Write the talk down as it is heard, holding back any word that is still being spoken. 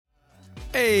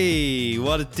Hey,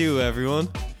 what it do, everyone?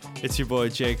 It's your boy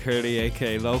Jake Hurley,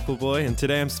 aka Local Boy, and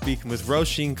today I'm speaking with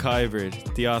Roisin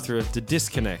Kiberd, the author of The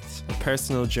Disconnect, a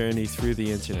personal journey through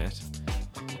the internet.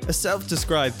 A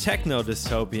self-described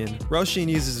techno-dystopian, Roisin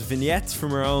uses vignettes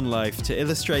from her own life to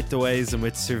illustrate the ways in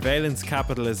which surveillance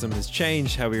capitalism has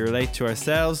changed how we relate to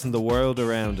ourselves and the world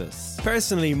around us.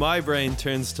 Personally, my brain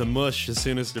turns to mush as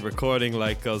soon as the recording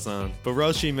light goes on, but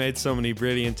Roisin made so many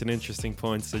brilliant and interesting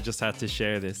points I just had to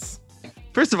share this.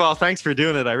 First of all, thanks for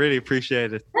doing it. I really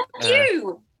appreciate it. Thank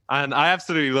you. And I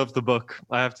absolutely love the book,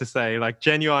 I have to say. Like,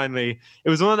 genuinely, it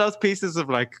was one of those pieces of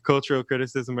like cultural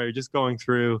criticism where you're just going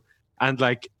through and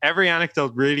like every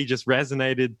anecdote really just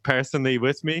resonated personally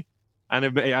with me.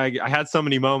 And I had so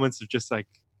many moments of just like,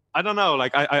 I don't know,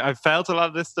 like I felt a lot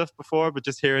of this stuff before, but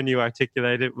just hearing you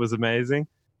articulate it was amazing.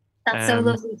 That's so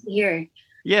lovely to hear.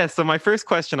 Yeah, so my first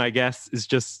question, I guess, is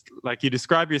just like you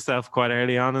describe yourself quite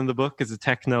early on in the book as a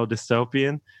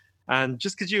techno-dystopian. And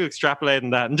just could you extrapolate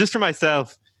on that? And just for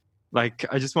myself, like,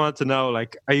 I just wanted to know,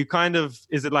 like, are you kind of,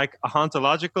 is it like a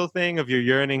hauntological thing of your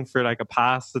yearning for like a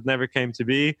past that never came to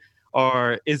be?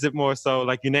 Or is it more so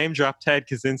like you name drop Ted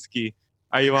Kaczynski?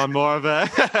 Are you on more of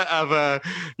a,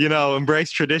 you know, embrace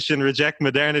tradition, reject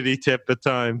modernity tip at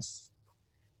times?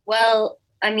 Well,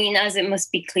 I mean, as it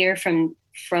must be clear from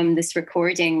this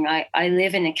recording, I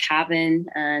live in a cabin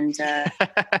and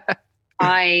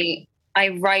I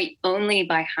write only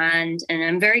by hand, and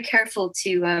I'm very careful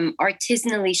to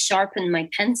artisanally sharpen my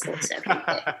pencils every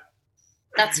day.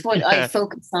 That's what I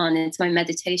focus on. It's my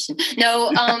meditation.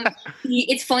 No,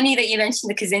 it's funny that you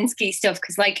mentioned the Kaczynski stuff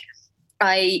because, like,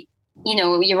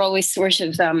 you're always sort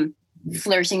of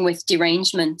flirting with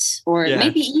derangement or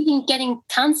maybe even getting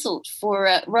cancelled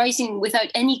for writing without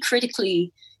any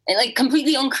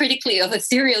completely uncritically of a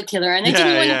serial killer. And I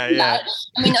didn't want to do that.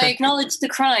 I mean, I acknowledge the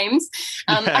crimes.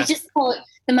 I just thought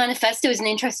the manifesto is an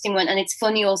interesting one. And it's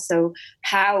funny also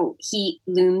how he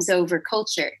looms over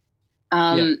culture.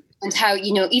 And how,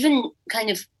 you know, even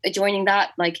kind of adjoining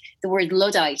that, like the word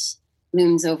Luddite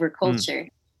looms over culture.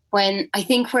 When I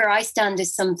think where I stand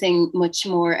is something much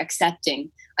more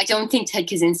accepting. I don't think Ted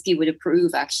Kaczynski would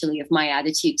approve, actually, of my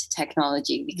attitude to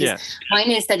technology, because mine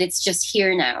is that it's just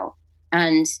here now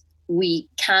and we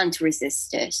can't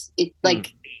resist it.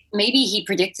 Maybe he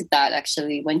predicted that,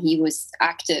 actually, when he was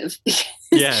active.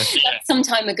 That's some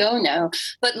time ago now.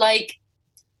 But like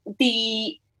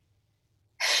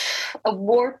a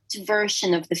warped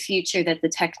version of the future that the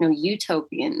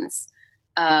techno-utopians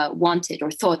wanted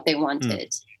or thought they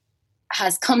wanted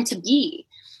has come to be.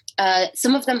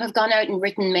 Some of them have gone out and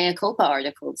written mea culpa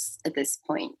articles at this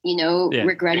point, you know,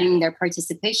 regretting their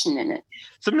participation in it.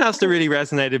 Something else that really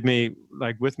resonated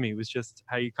with me was just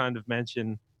how you kind of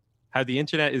mentioned how the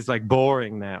internet is like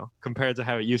boring now compared to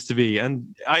how it used to be.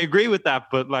 And I agree with that,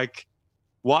 but like,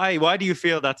 why do you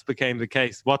feel that's became the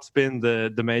case? What's been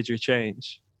the major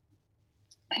change?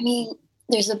 I mean,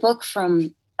 there's a book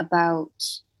from about,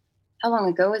 how long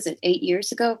ago is it? 8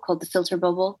 years ago, called The Filter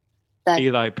Bubble. That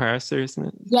Eli Parser, isn't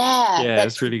it? Yeah,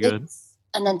 it's really good.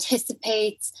 And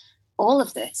anticipates all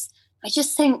of this. I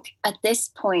just think at this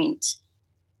point,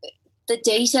 the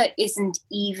data isn't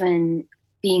even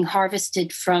being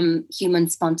harvested from human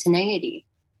spontaneity,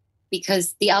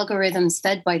 because the algorithms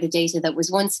fed by the data that was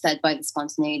once fed by the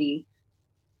spontaneity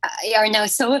are now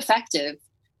so effective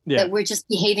that we're just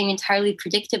behaving entirely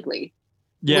predictably.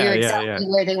 We're exactly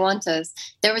where they want us.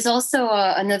 There was also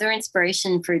another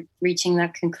inspiration for reaching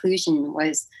that conclusion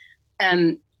was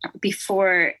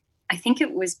before, I think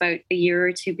it was about a year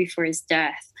or two before his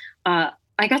death,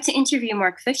 I got to interview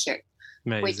Mark Fisher,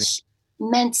 which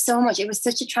meant so much. It was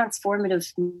such a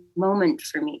transformative moment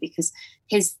for me because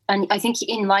and I think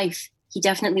in life, he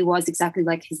definitely was exactly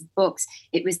like his books.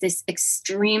 It was this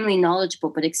extremely knowledgeable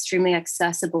but extremely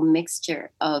accessible mixture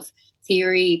of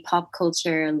theory, pop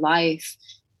culture, life,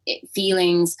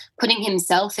 feelings, putting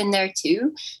himself in there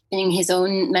too, putting his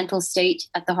own mental state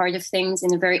at the heart of things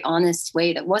in a very honest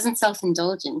way that wasn't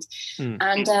self-indulgent.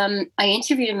 And I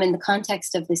interviewed him in the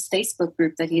context of this Facebook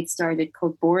group that he had started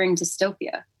called Boring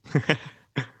Dystopia,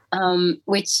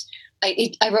 which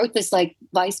I wrote this like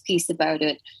Vice piece about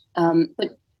it.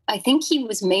 But I think he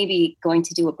was maybe going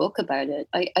to do a book about it.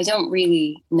 I don't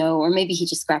really know, or maybe he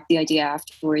just scrapped the idea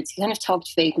afterwards. He kind of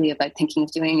talked vaguely about thinking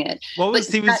of doing it.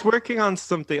 He was working on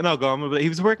something. No, go on. But he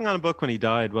was working on a book when he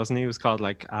died, wasn't he? It was called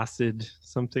like Acid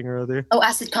something or other. Oh,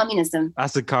 Acid Communism.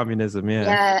 Acid Communism, yeah.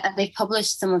 Yeah, and they've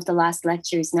published some of the last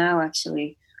lectures now,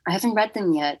 actually. I haven't read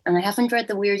them yet, and I haven't read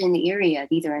The Weird and the Eerie yet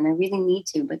either, and I really need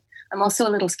to, but I'm also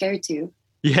a little scared to.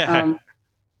 Yeah.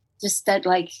 Just that,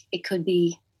 like, it could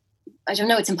be, I don't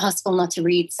know, it's impossible not to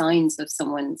read signs of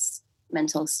someone's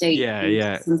mental state.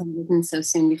 Yeah. Sometimes even so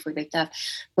soon before they're deaf.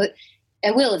 But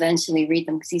I will eventually read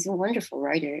them because he's a wonderful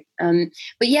writer.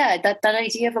 But yeah, that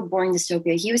idea of a boring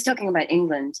dystopia, he was talking about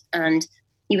England, and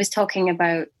he was talking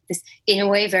about this in a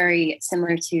way very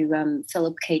similar to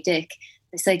Philip K. Dick,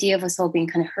 this idea of us all being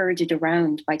kind of herded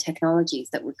around by technologies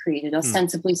that were created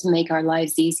ostensibly to make our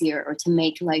lives easier or to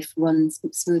make life run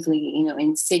smoothly, you know,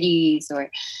 in cities or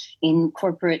in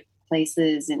corporate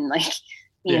places, in like,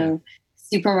 you know,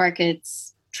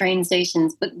 supermarkets, train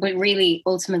stations. But really,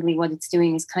 ultimately, what it's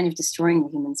doing is kind of destroying the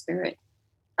human spirit.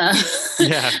 I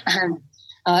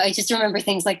just remember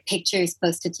things like pictures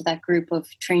posted to that group of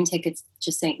train tickets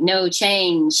just saying "no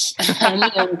change." You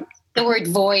know, the word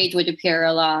 "void" would appear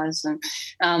a lot, and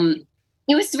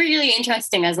it was really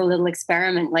interesting as a little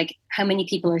experiment. Like, how many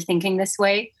people are thinking this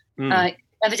way?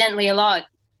 Evidently, a lot.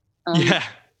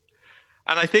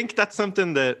 And I think that's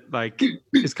something that like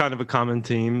is kind of a common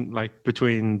theme, like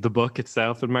between the book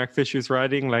itself and Mark Fisher's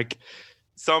writing. Like,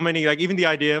 so many, like even the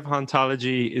idea of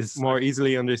hauntology is more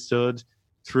easily understood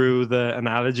through the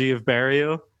analogy of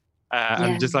burial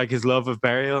and just like his love of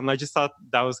burial. And I just thought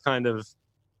that was kind of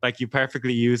like, you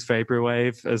perfectly use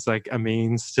vaporwave as like a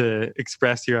means to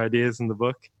express your ideas in the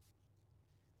book.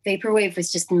 Vaporwave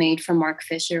was just made for Mark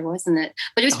Fisher, wasn't it?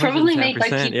 But it was probably made by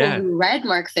people who read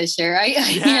Mark Fisher.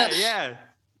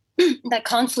 That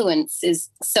confluence is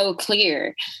so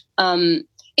clear.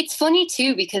 It's funny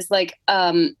too, because like,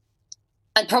 and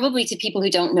probably to people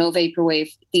who don't know vaporwave,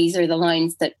 these are the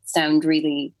lines that sound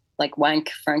really like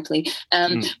wank, frankly.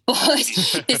 But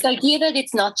this idea that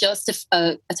it's not just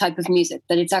a type of music,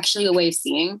 that it's actually a way of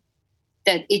seeing,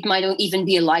 that it might even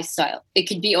be a lifestyle. It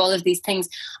could be all of these things.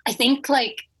 I think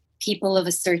like people of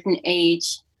a certain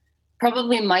age,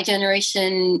 probably my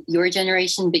generation, your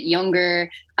generation, but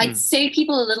younger. I'd say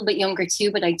people a little bit younger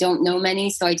too, but I don't know many,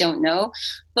 so I don't know.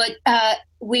 But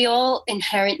we all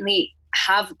inherently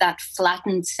have that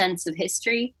flattened sense of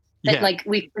history, that like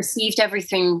we've perceived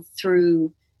everything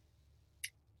through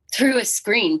a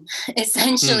screen,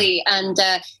 essentially, and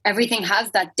everything has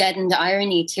that deadened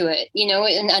irony to it, you know.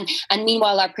 And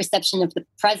meanwhile, our perception of the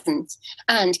present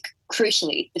and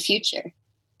crucially the future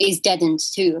is deadened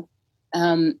too.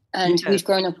 We've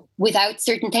grown up without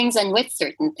certain things and with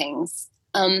certain things.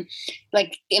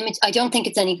 Like the image, I don't think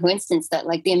it's any coincidence that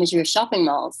like the imagery of shopping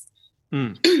malls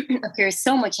appears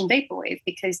so much in vaporwave,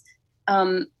 because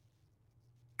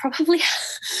probably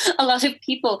a lot of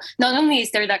people, not only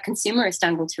is there that consumerist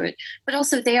angle to it, but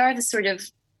also they are the sort of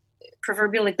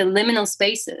proverbial, like the liminal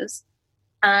spaces,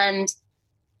 and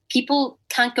people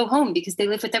can't go home because they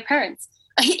live with their parents.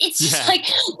 It's just like,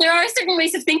 there are certain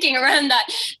ways of thinking around that.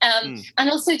 And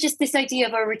also just this idea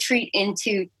of a retreat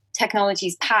into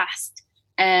technology's past,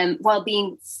 while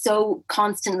being so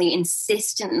constantly,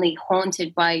 insistently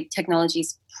haunted by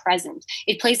technology's present.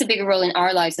 It plays a bigger role in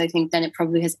our lives, I think, than it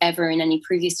probably has ever in any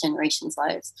previous generation's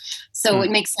lives. So it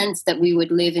makes sense that we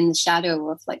would live in the shadow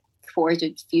of like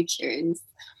thwarted futures.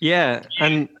 Yeah,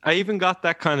 and I even got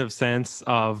that kind of sense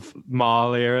of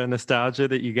mall era nostalgia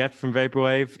that you get from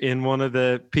vaporwave in one of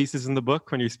the pieces in the book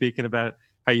when you're speaking about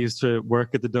I used to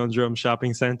work at the Dundrum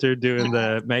shopping centre doing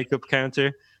the makeup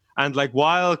counter. And like,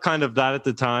 while kind of that at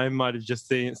the time might have just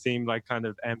seemed like kind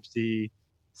of empty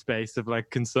space of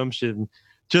like consumption,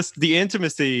 just the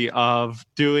intimacy of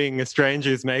doing a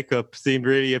stranger's makeup seemed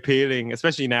really appealing,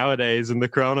 especially nowadays in the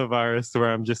coronavirus,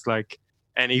 where I'm just like,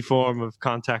 any form of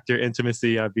contact or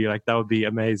intimacy, I'd be like, that would be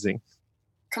amazing.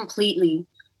 Completely.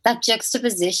 That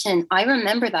juxtaposition, I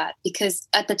remember that because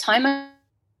at the time I got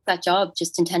that job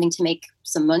just intending to make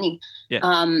some money.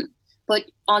 But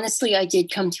honestly, I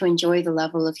did come to enjoy the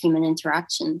level of human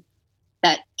interaction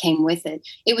that came with it.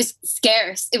 It was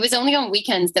scarce. It was only on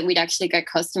weekends that we'd actually get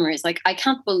customers. Like, I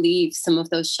can't believe some of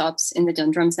those shops in the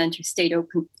Dundrum Centre stayed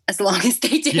open as long as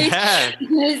they did.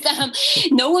 Because,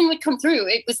 no one would come through.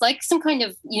 It was like some kind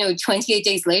of, 28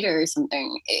 days later or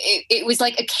something. It was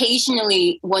like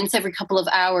occasionally, once every couple of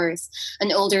hours,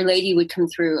 an older lady would come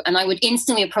through and I would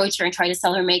instantly approach her and try to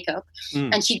sell her makeup.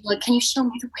 And she'd be like, "Can you show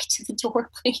me the way to the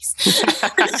door, please?"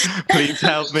 Please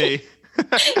help me. I'm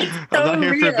not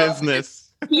here for business.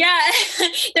 Yeah,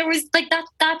 there was like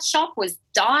that shop was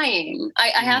dying.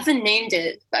 I haven't named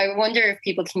it. I wonder if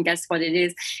people can guess what it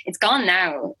is. It's gone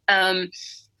now.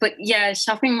 But yeah,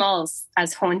 shopping malls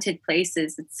as haunted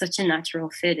places, it's such a natural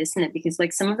fit, isn't it? Because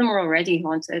like some of them were already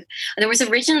haunted. There was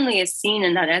originally a scene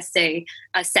in that essay,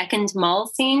 a second mall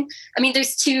scene. I mean,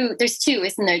 there's two,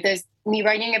 isn't there? There's me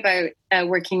writing about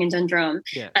working in Dundrum,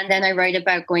 and then I write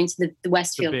about going to the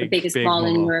Westfield, the biggest mall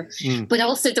in Europe. But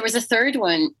also there was a third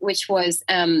one, which was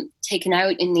taken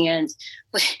out in the end.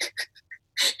 But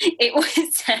It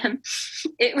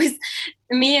was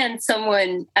me and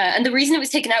someone, and the reason it was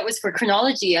taken out was for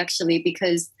chronology, actually,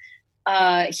 because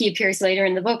he appears later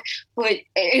in the book. But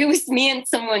it was me and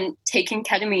someone taking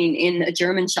ketamine in a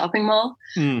German shopping mall.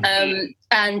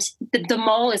 And the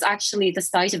mall is actually the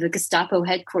site of the Gestapo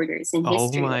headquarters in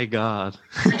history. Oh my God.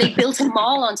 And they built a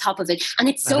mall on top of it. And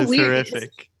it's so weird.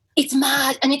 Horrific. It's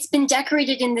mad. And it's been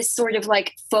decorated in this sort of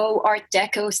like faux Art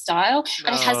Deco style.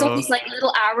 And it has all these like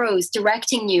little arrows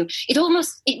directing you. It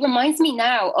reminds me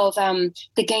now of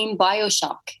the game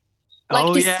BioShock.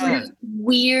 Like this sort of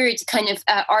weird kind of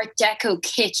Art Deco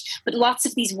kitsch, but lots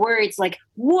of these words like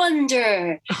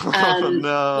wonder,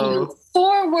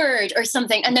 forward or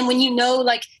something. And then when you know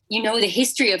the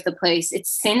history of the place, it's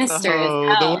sinister. Oh,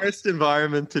 as hell. The worst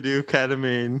environment to do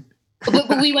ketamine.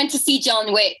 But we went to see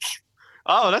John Wick.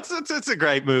 Oh, that's a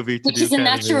great movie to which do. Which is a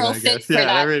natural fit for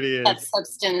that, really is. That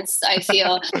substance, I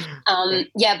feel.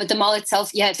 But the mall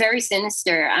itself, very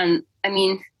sinister. And I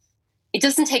mean, it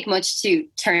doesn't take much to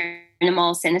turn a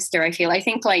mall sinister, I feel. I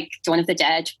think like Dawn of the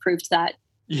Dead proved that.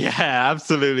 Yeah,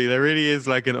 absolutely. There really is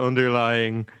like an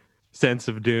underlying sense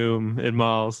of doom in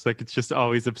malls. Like it's just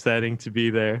always upsetting to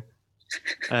be there.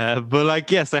 But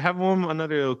like, yes, I have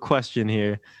another little question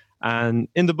here. And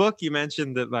in the book, you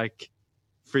mentioned that like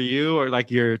for you, or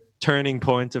like your turning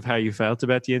point of how you felt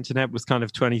about the internet was kind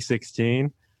of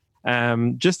 2016.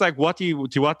 Just like what do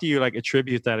you like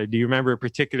attribute that? Or do you remember a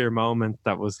particular moment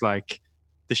that was like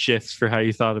the shift for how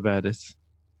you thought about it?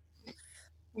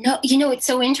 No, it's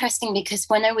so interesting because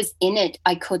when I was in it,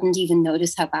 I couldn't even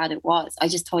notice how bad it was. I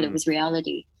just thought it was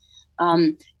reality.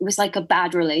 It was like a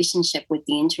bad relationship with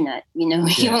the internet. You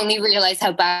only realize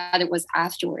how bad it was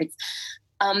afterwards.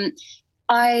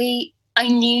 I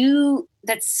knew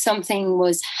that something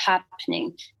was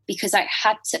happening because I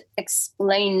had to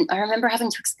explain. I remember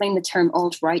having to explain the term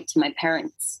alt-right to my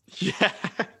parents. Yeah.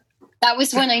 That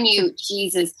was when I knew,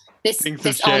 Jesus,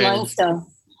 this online stuff,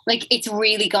 like it's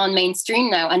really gone mainstream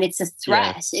now, and it's a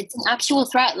threat. Yeah. It's an actual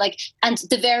threat. Like, and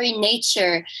the very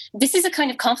nature, this is a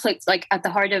kind of conflict, like at the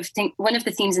heart of one of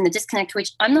the themes in The Disconnect,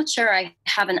 which I'm not sure I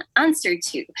have an answer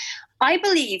to. I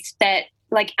believe that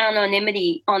like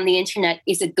anonymity on the internet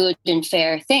is a good and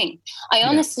fair thing. I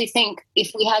honestly think if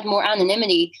we had more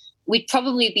anonymity, we'd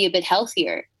probably be a bit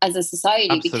healthier as a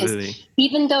society. Absolutely. Because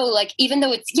even though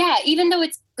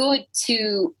it's good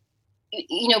to,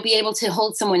 be able to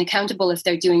hold someone accountable if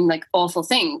they're doing like awful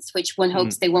things, which one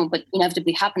hopes they won't, but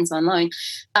inevitably happens online.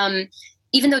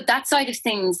 Even though that side of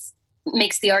things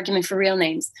makes the argument for real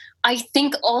names, I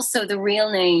think also the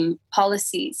real name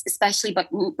policies, especially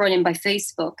brought in by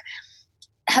Facebook,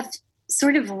 have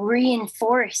sort of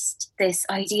reinforced this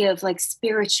idea of like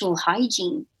spiritual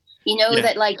hygiene,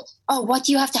 that like, oh, what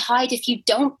do you have to hide if you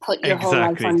don't put your whole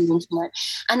life on the internet?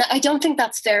 And I don't think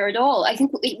that's fair at all. I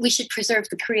think we should preserve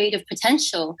the creative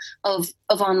potential of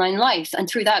online life. And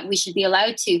through that, we should be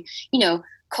allowed to,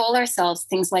 call ourselves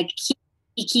things like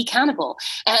Kiki Cannibal.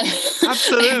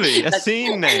 Absolutely. A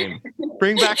scene name.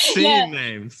 Bring back scene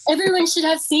names. Everyone should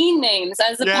have scene names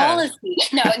as a policy.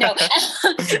 No.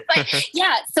 But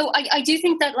yeah, so I do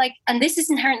think that like, and this is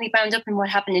inherently bound up in what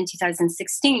happened in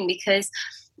 2016, because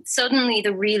suddenly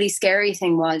the really scary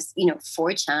thing was,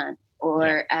 4chan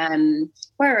or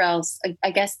where else?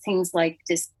 I guess things like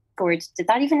Discord. Did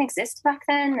that even exist back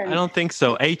then? I don't think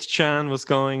so. 8chan was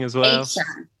going as well.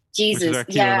 8chan. Jesus. Which is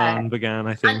where QAnon began,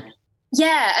 I think.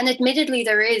 And admittedly,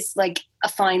 there is like a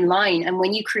fine line. And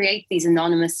when you create these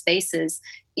anonymous spaces,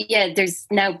 there's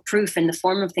now proof in the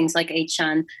form of things like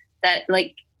 8chan that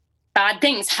like bad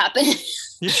things happen.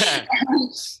 Yeah.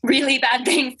 Really bad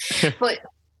things. But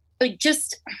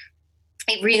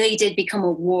it really did become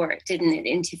a war, didn't it,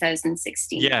 in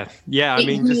 2016? Yeah. I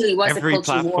mean, really was every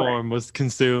platform was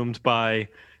consumed by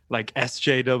like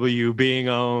SJW being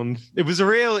owned.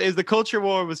 The culture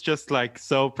war was just like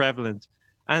so prevalent.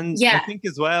 And I think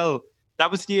as well, that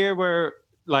was the year where,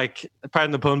 like,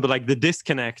 pardon the pun, but like the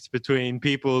disconnect between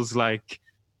people's like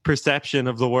perception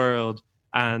of the world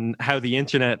and how the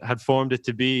internet had formed it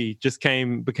to be just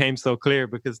became so clear.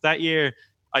 Because that year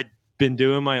I'd been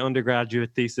doing my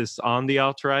undergraduate thesis on the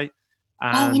alt-right.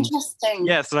 Oh, interesting.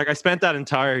 Yeah, so like I spent that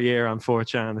entire year on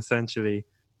 4chan essentially.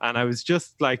 And I was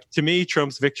just like, to me,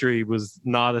 Trump's victory was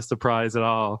not a surprise at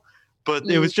all. But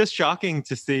it was just shocking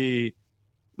to see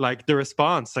like the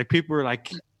response. Like people were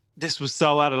like, this was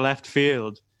so out of left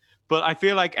field. But I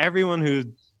feel like everyone who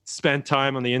spent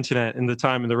time on the internet in the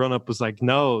time in the run-up was like,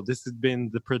 no, this has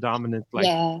been the predominant. Like,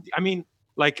 I mean,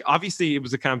 like obviously it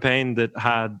was a campaign that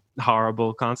had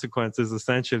horrible consequences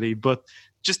essentially, but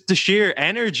just the sheer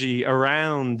energy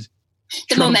around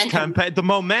the Trump's momentum campaign, the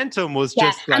momentum was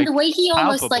just like, and the way he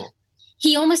almost palpable. like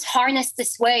he almost harnessed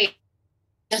this way,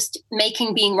 just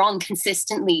making being wrong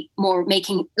consistently more,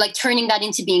 making like turning that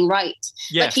into being right.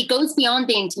 Yeah. Like he goes beyond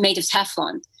being made of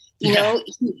Teflon. You know,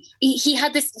 he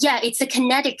had this, it's a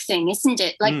kinetic thing, isn't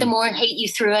it? Like the more hate you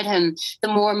threw at him, the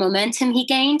more momentum he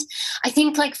gained. I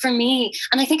think like for me,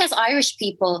 and I think as Irish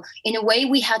people, in a way,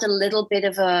 we had a little bit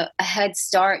of a head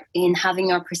start in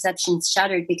having our perceptions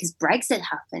shattered because Brexit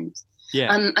happened.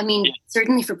 Yeah. I mean,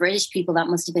 certainly for British people, that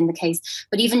must have been the case.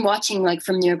 But even watching like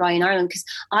from nearby in Ireland, because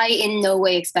I in no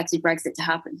way expected Brexit to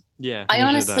happen. Yeah. I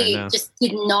honestly just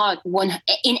did not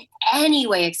in any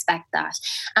way expect that.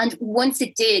 And once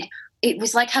it did, it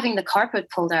was like having the carpet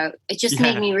pulled out. It just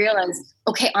made me realize,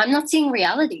 okay, I'm not seeing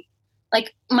reality.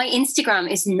 Like my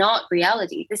Instagram is not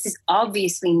reality. This is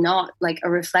obviously not like a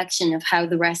reflection of how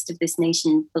the rest of this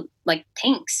nation like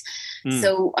thinks.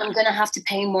 So I'm going to have to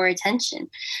pay more attention.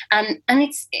 And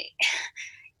it's,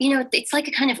 you know, it's like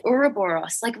a kind of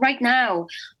Ouroboros. Like right now,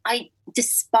 I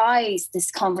despise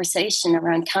this conversation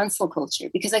around cancel culture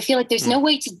because I feel like there's no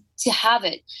way to have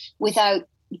it without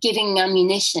giving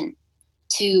ammunition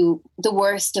to the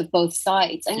worst of both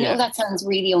sides. I know that sounds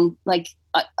really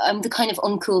I'm the kind of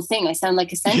uncool thing. I sound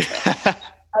like a centrist.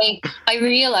 I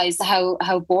realize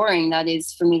how boring that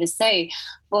is for me to say,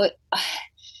 but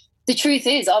the truth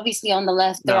is, obviously, on the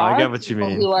left there are people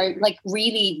who are like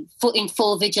really in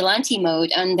full vigilante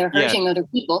mode and they're hurting other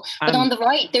people. But on the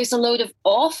right, there's a load of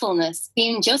awfulness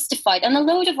being justified and a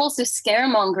load of also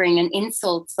scaremongering and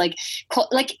insults. Like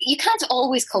you can't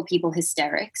always call people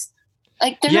hysterics.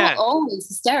 Like they're not always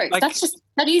hysterics. Like,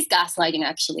 that is gaslighting,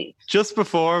 actually. Just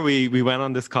before we went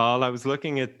on this call, I was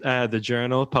looking at the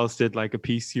Journal posted like a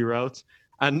piece you wrote,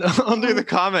 and under the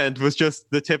comment was just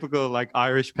the typical like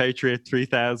Irish Patriot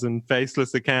 3000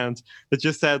 faceless account that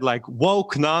just said like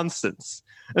woke nonsense.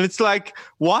 And it's like,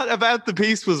 what about the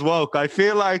piece was woke? I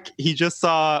feel like he just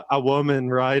saw a woman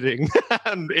writing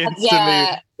and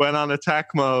instantly went on attack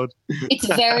mode. It's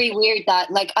very weird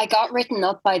that like I got written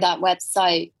up by that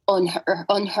website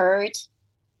Unheard,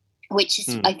 which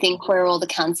is I think where all the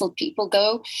cancelled people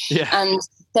go. Yeah. And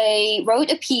they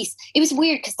wrote a piece. It was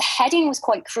weird because the heading was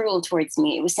quite cruel towards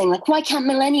me. It was saying like, why can't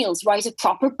millennials write a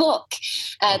proper book?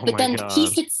 But then the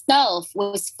piece itself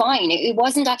was fine. It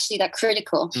wasn't actually that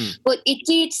critical. But it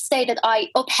did say that I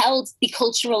upheld the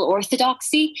cultural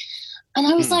orthodoxy. And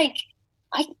I was like,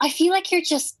 I feel like you're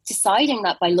just deciding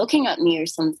that by looking at me or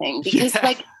something. Because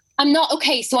like, I'm not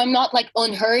so I'm not like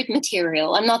Unheard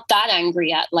material. I'm not that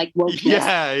angry at like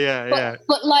wokeness.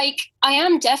 But like I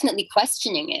am definitely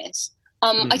questioning it.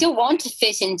 I don't want to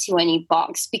fit into any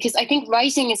box because I think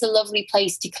writing is a lovely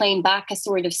place to claim back a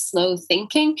sort of slow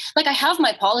thinking. Like I have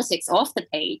my politics off the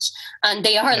page and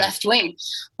they are left wing.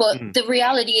 But the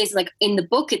reality is like in the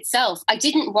book itself, I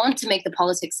didn't want to make the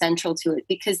politics central to it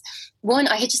because one,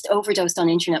 I had just overdosed on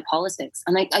internet politics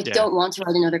and I don't want to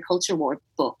write another culture war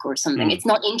book or something. It's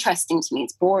not interesting to me.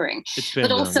 It's boring.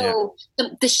 But also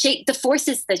the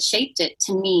forces that shaped it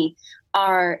to me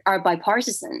are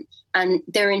bipartisan and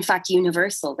they're in fact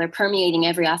universal. They're permeating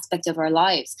every aspect of our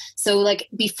lives. So like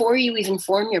before you even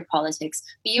form your politics,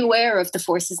 be aware of the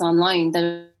forces online that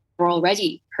are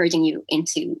already herding you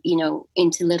into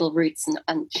little roots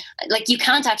and like you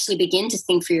can't actually begin to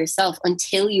think for yourself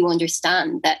until you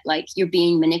understand that like you're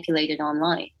being manipulated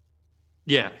online.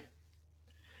 Yeah,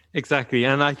 exactly.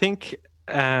 And I think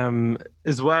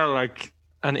as well, like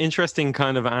an interesting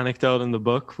kind of anecdote in the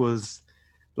book was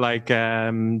like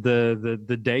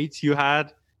the dates you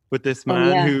had with this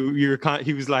man who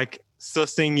he was like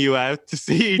sussing you out to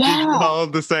see did you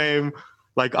hold the same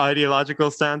like ideological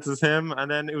stance as him.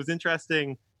 And then it was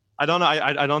interesting. I don't know.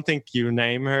 I don't think you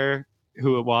name her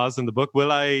who it was in the book.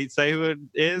 Will I say who it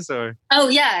is or? Oh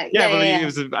yeah. It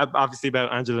was obviously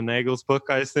about Angela Nagel's book,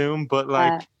 I assume. But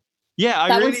like,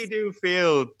 I really do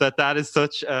feel that is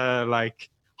such a like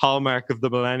hallmark of the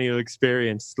millennial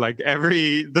experience. Like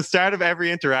the start of every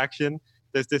interaction,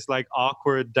 there's this like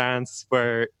awkward dance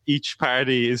where each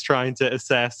party is trying to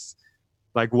assess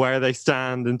like where they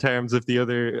stand in terms of the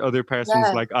other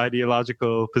person's like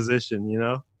ideological position, you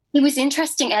know? It was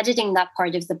interesting editing that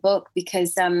part of the book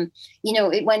because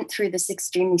it went through this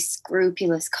extremely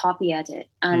scrupulous copy edit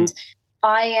and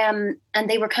and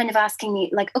they were kind of asking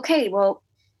me like, okay, well,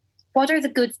 what are the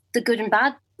good and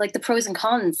bad, like the pros and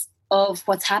cons of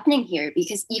what's happening here,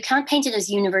 because you can't paint it as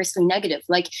universally negative.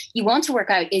 Like you want to work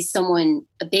out, is someone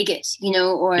a bigot,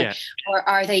 or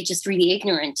are they just really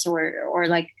ignorant or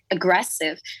like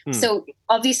aggressive? So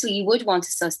obviously you would want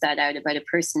to suss that out about a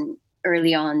person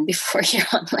early on before you're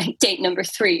on like date number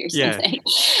 3 or something.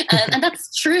 And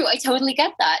that's true. I totally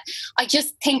get that. I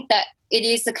just think that it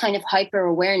is a kind of hyper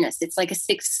awareness. It's like a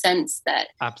sixth sense that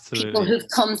people who've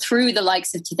come through the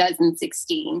likes of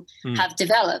 2016 have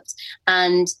developed.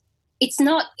 And it's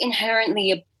not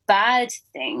inherently a bad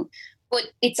thing,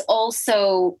 but it's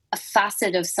also a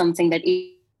facet of something that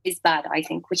is bad, I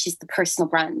think, which is the personal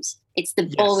brand. It's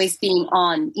the always being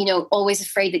on, always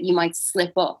afraid that you might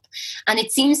slip up. And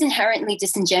it seems inherently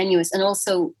disingenuous and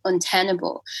also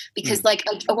untenable because I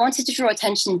wanted to draw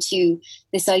attention to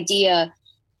this idea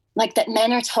like that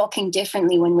men are talking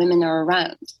differently when women are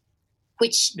around,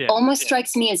 which almost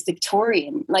strikes me as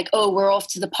Victorian. Like, oh, we're off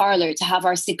to the parlor to have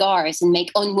our cigars and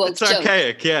make unwoke jokes. It's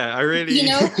archaic, yeah. I really...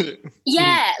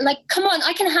 Yeah, like, come on,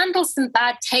 I can handle some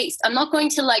bad taste. I'm not going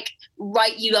to,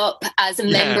 write you up as a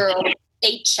member of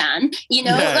 8chan,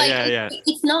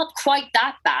 It's not quite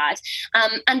that bad.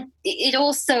 And it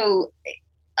also...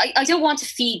 I don't want to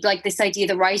feed this idea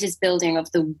the right is building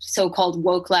of the so-called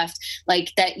woke left,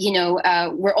 that,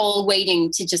 we're all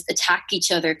waiting to just attack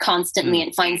each other constantly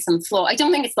and find some flaw. I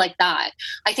don't think it's like that.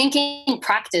 I think in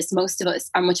practice, most of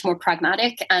us are much more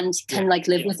pragmatic and can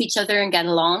live with each other and get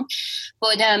along.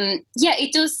 But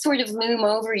it does sort of loom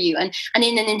over you. And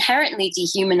in an inherently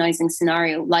dehumanizing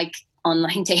scenario, like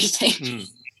online dating,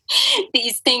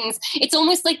 these things, it's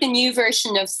almost like the new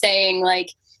version of saying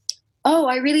oh,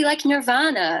 I really like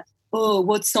Nirvana. Oh,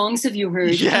 what songs have you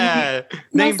heard? Yeah.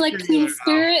 Smells like Teen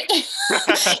Spirit. It's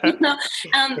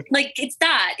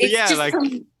that. It's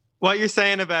just what you're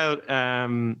saying about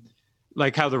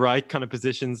how the right kind of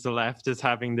positions the left as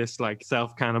having this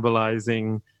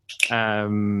self-cannibalizing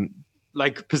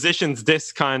positions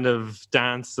this kind of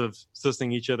dance of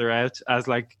sussing each other out as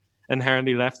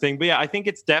inherently left thing. But yeah, I think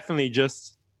it's definitely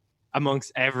just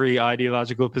amongst every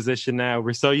ideological position now.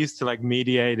 We're so used to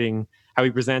mediating how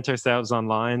we present ourselves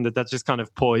online that just kind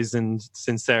of poisoned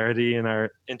sincerity in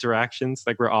our interactions.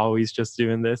 We're always just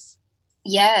doing this.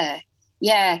 Yeah.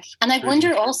 And I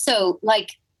wonder also,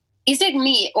 is it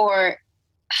me or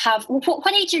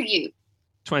what age are you?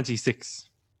 26.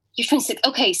 You're 26.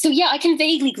 Okay, so yeah, I can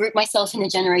vaguely group myself in a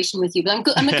generation with you, but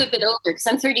I'm a good bit older because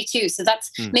I'm 32. So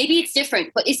that's maybe it's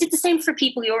different. But is it the same for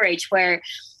people your age where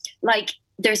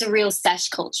there's a real sesh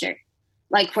culture,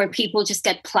 where people just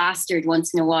get plastered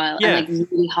once in a while and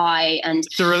really high and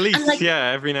it's a release,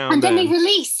 every now and then they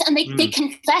release and they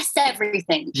confess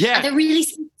everything. And they're really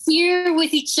sincere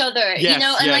with each other,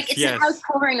 it's an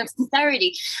outpouring of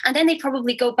sincerity. And then they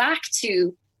probably go back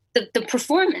to the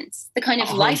performance, the kind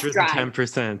of life drag.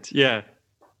 110%. Yeah.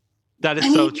 That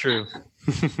is so true.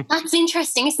 That's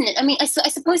interesting, isn't it? I mean, I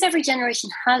suppose every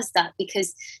generation has that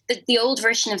because the old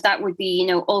version of that would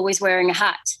be, always wearing a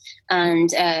hat and,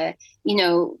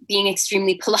 being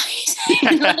extremely polite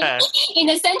in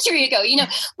a century ago,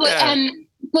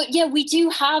 But yeah, we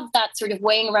do have that sort of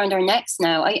weighing around our necks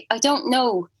now. I don't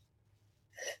know.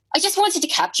 I just wanted to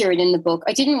capture it in the book.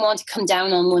 I didn't want to come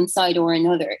down on one side or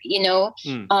another,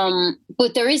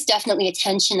 But there is definitely a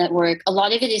tension at work. A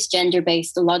lot of it is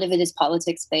gender-based. A lot of it is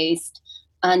politics-based.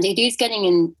 And it is getting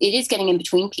in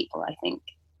between people, I think.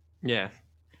 Yeah.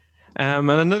 And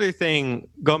another thing,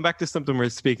 going back to something we were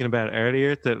speaking about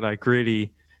earlier that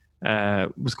really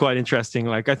was quite interesting.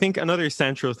 I think another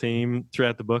central theme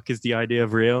throughout the book is the idea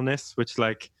of realness, which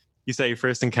you say you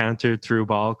first encountered through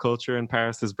ball culture in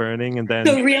Paris is Burning, and then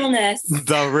the realness.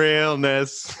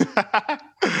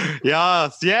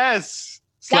 Yes.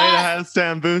 Slay the house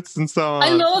down, boots, and so on. I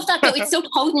love that though. It's so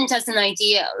potent as an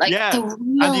idea. The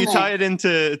realness. And you tie it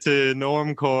into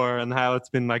normcore and how it's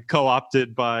been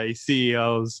co-opted by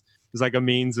CEOs as a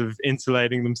means of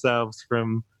insulating themselves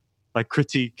from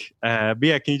critique. But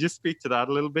yeah, can you just speak to that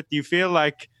a little bit? Do you feel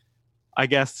I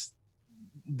guess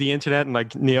the internet and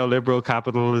neoliberal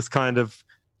capital is kind of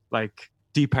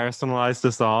depersonalized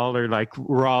us all, or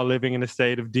we're all living in a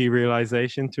state of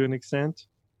derealization to an extent?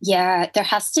 Yeah, there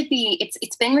has to be.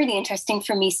 It's been really interesting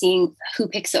for me seeing who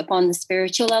picks up on the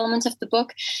spiritual element of the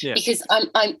book, because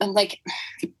I'm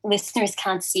listeners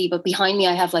can't see, but behind me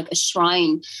I have a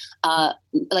shrine, a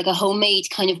homemade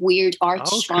kind of weird art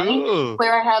shrine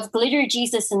where I have glitter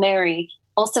Jesus and Mary,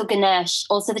 also Ganesh,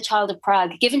 also the Child of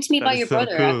Prague, given to me by your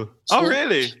brother. Cool. Oh,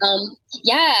 really?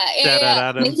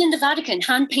 Yeah. Made in the Vatican,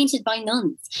 hand painted by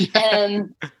nuns.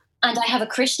 And I have a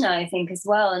Krishna, I think, as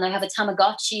well. And I have a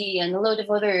Tamagotchi and a load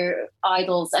of other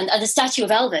idols and a statue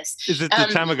of Elvis. Is it the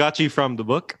Tamagotchi from the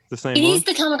book? The same one? It is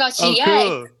the Tamagotchi, oh, yeah.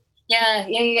 Cool. Yeah.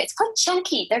 It's quite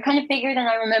chunky. They're kind of bigger than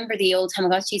I remember the old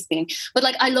Tamagotchis being.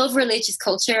 But I love religious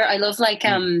culture. I love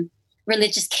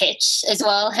religious kitsch as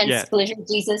well. Hence Glitter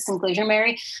Jesus and Glitter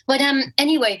Mary. But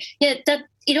anyway, that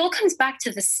it all comes back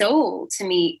to the soul to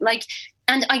me.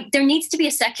 there needs to be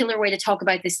a secular way to talk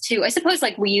about this too. I suppose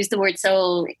like we use the word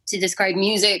soul to describe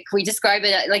music. We describe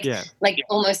it like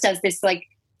almost as this like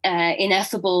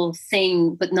ineffable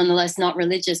thing, but nonetheless not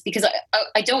religious, because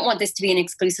I don't want this to be an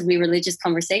exclusively religious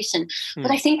conversation.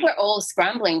 But I think we're all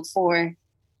scrambling for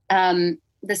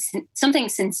something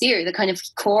sincere, the kind of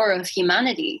core of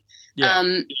humanity.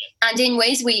 And in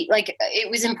ways it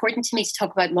was important to me to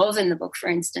talk about love in the book, for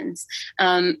instance.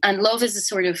 And love is a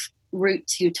sort of route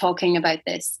to talking about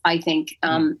this, I think,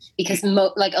 because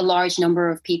like a large number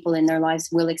of people in their lives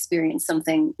will experience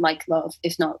something like love,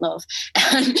 if not love.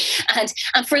 And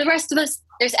for the rest of us,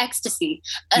 there's ecstasy.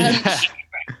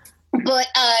 But,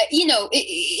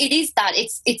 it is that.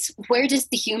 It's where does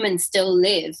the human still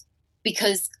live?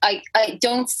 Because I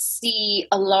don't see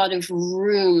a lot of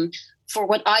room for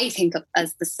what I think of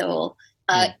as the soul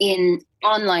in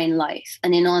online life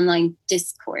and in online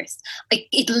discourse.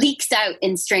 It leaks out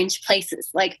in strange places.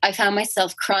 Like I found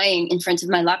myself crying in front of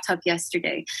my laptop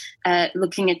yesterday,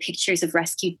 looking at pictures of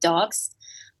rescued dogs.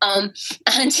 And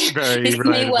this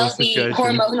may well be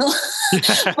hormonal,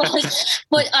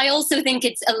 but I also think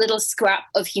it's a little scrap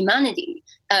of humanity,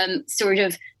 sort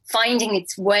of finding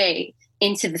its way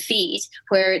into the feed,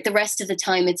 where the rest of the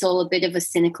time it's all a bit of a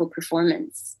cynical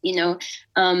performance,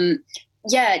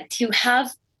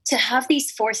 to have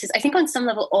these forces. I think on some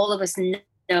level, all of us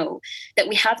know that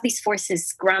we have these forces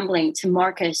scrambling to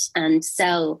market and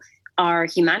sell our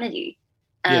humanity.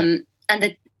 And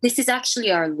that this is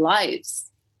actually our lives.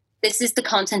 This is the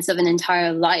contents of an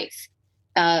entire life,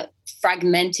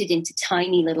 fragmented into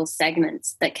tiny little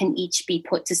segments that can each be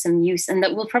put to some use, and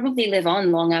that will probably live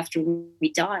on long after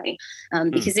we die.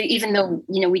 Because even though,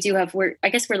 we're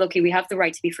lucky we have the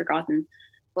right to be forgotten,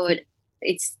 but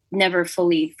it's never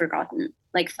fully forgotten.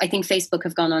 Like I think Facebook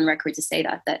have gone on record to say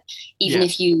that even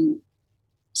if you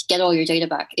get all your data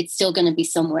back, it's still going to be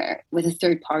somewhere with a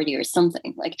third party or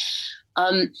something. Like,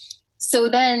 so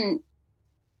then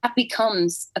that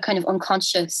becomes a kind of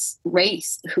unconscious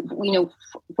race.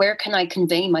 Where can I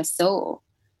convey my soul?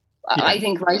 I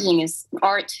think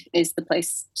art is the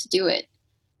place to do it.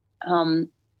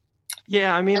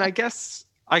 I guess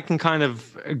I can kind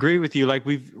of agree with you. Like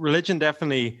religion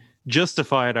definitely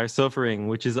justified our suffering,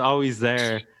 which is always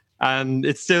there. And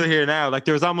it's still here now. Like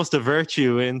there's almost a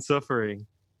virtue in suffering,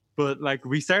 but like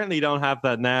we certainly don't have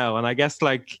that now. And I guess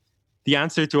like the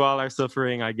answer to all our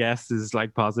suffering, I guess, is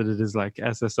like posited as like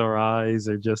SSRIs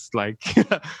or just like,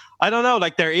 I don't know,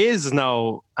 like there is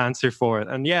no answer for it.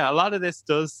 And a lot of this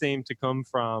does seem to come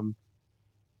from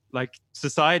like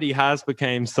society has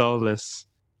become soulless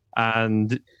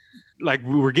and like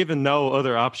we were given no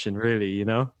other option really,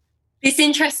 This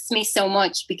interests me so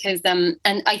much because, and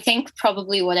I think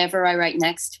probably whatever I write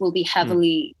next will be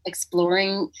heavily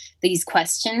exploring these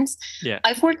questions. Yeah.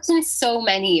 I've worked in so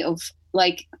many of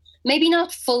like, maybe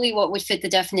not fully what would fit the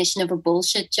definition of a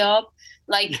bullshit job.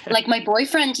 Like my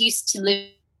boyfriend used to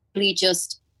literally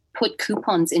just put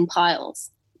coupons in piles.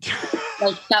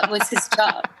 Like that was his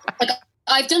job. Like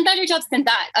I've done better jobs than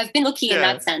that. I've been lucky in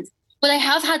that sense. But I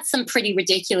have had some pretty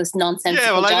ridiculous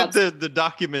nonsensical jobs. I did the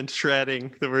document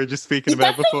shredding that we were just speaking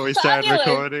about before we started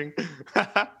recording.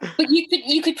 But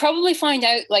you could probably find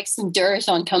out like some dirt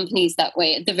on companies that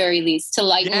way at the very least to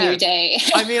lighten your day.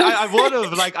 I mean, I would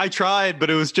have I tried, but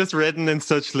it was just written in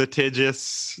such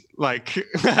litigious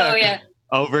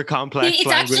over complex. It's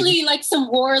language. Actually like some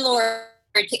warlord,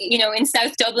 in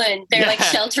South Dublin. They're like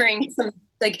sheltering some.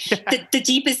 Like the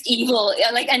deepest evil,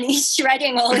 and he's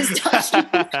shredding all his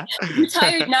documents,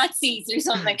 retired Nazis or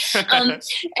something.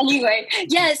 Anyway,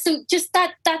 so just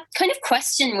that kind of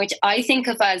question, which I think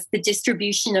of as the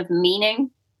distribution of meaning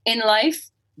in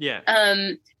life.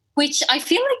 Which I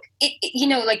feel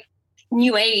like like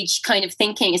New Age kind of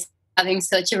thinking is having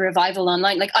such a revival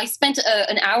online. Like I spent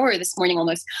an hour this morning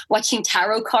almost watching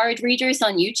tarot card readers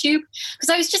on YouTube because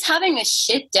I was just having a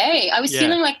shit day. I was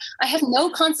feeling like I have no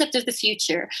concept of the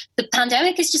future. The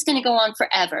pandemic is just going to go on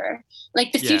forever.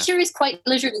 Like the future is quite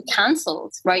literally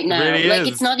cancelled right now. It really like is.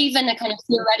 It's not even a kind of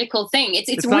theoretical thing. It's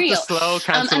real. It's not the slow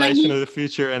cancellation of the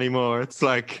future anymore. It's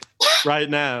like right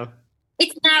now.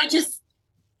 It's now just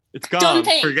it's gone.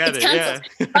 Forget it's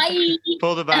it. Bye.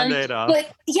 Pull the Band-Aid off.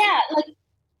 But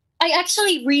I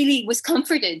actually really was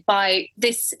comforted by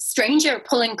this stranger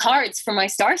pulling cards for my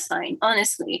star sign,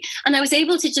 honestly. And I was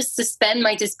able to just suspend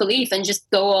my disbelief and just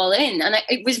go all in. And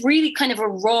it was really kind of a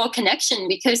raw connection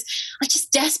because I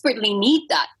just desperately need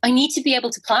that. I need to be able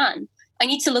to plan. I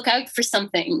need to look out for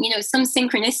something, some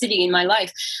synchronicity in my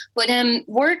life. But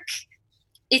work,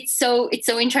 it's so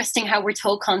interesting how we're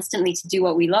told constantly to do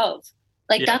what we love.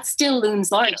 Like that still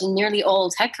looms large in nearly all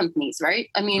tech companies, right?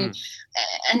 I mean,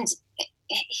 and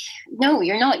no,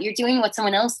 you're not. You're doing what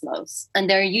someone else loves, and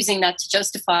they're using that to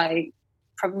justify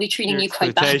probably treating Your you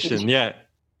quite badly. yeah.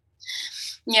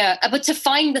 Yeah, but to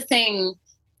find the thing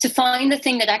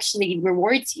that actually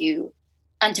rewards you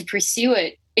and to pursue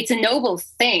it, it's a noble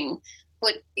thing,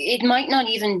 but it might not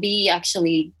even be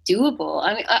actually doable.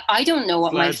 I mean, I don't know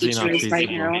what my future is right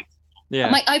now.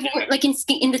 Yeah. I've like in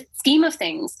the scheme of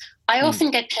things, I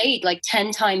often get paid like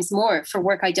 10 times more for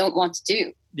work I don't want to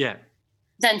do. Yeah.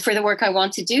 Than for the work I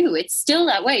want to do. It's still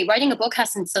that way. Writing a book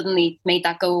hasn't suddenly made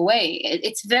that go away.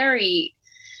 It's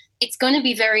going to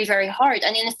be very, very hard.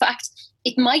 And in fact,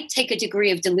 it might take a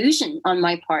degree of delusion on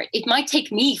my part. It might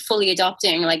take me fully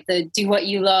adopting like the do what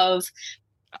you love,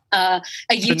 a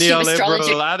YouTube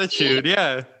astrologer attitude.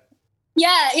 Yeah.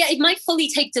 Yeah. It might fully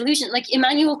take delusion. Like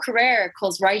Emmanuel Carrere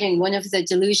calls writing one of the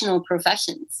delusional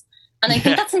professions. And I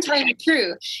think that's entirely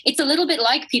true. It's a little bit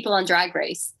like people on Drag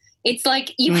Race. It's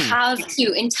like you have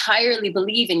to entirely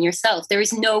believe in yourself. There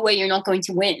is no way you're not going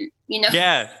to win, you know?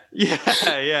 Yeah.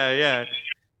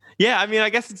 Yeah, I mean, I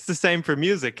guess it's the same for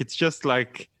music. It's just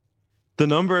like the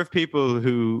number of people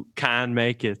who can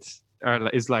make it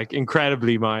is like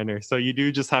incredibly minor. So you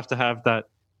do just have to have that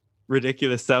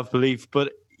ridiculous self-belief.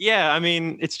 But yeah, I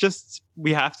mean, it's just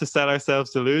we have to set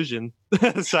ourselves delusion.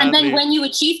 And then when you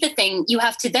achieve the thing, you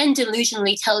have to then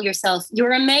delusionally tell yourself,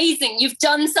 you're amazing. You've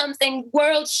done something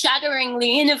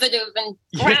world-shatteringly innovative and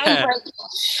groundbreaking. Yeah.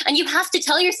 And you have to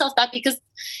tell yourself that because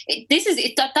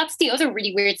that's the other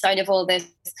really weird side of all this.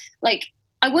 Like,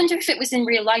 I wonder if it was in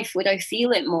real life, would I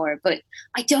feel it more? But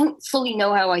I don't fully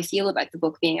know how I feel about the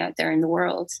book being out there in the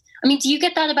world. I mean, do you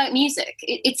get that about music?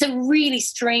 It's a really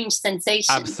strange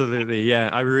sensation. Absolutely, yeah,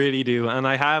 I really do. And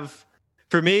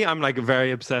for me, I'm like a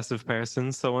very obsessive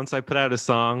person. So once I put out a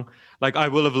song, like I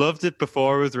will have loved it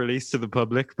before it was released to the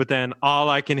public, but then all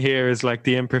I can hear is like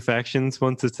the imperfections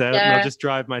once it's out. And I'll just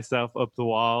drive myself up the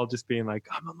wall, just being like,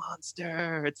 I'm a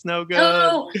monster. It's no good.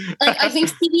 Oh, like I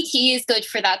think CBT is good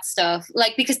for that stuff.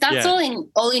 Like, because that's all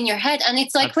in your head. And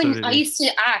it's like Absolutely. When I used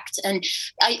to act and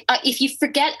I if you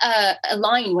forget a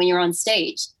line when you're on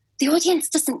stage, the audience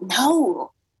doesn't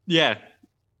know. Yeah.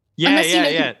 Unless you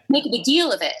make a big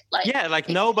deal of it. Like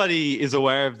nobody is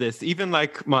aware of this. Even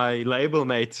like my label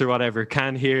mates or whatever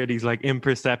can hear these like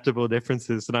imperceptible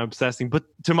differences that I'm obsessing. But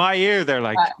to my ear, they're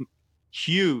like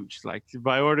huge. Like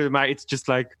by order of it's just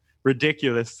like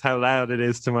ridiculous how loud it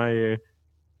is to my ear.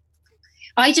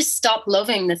 I just stop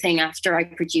loving the thing after I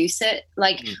produce it.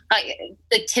 Like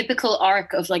the typical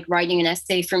arc of like writing an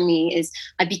essay for me is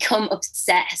I become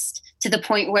obsessed to the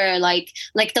point where like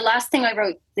the last thing I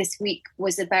wrote this week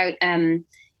was about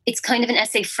it's kind of an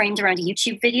essay framed around a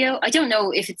YouTube video. I don't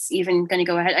know if it's even going to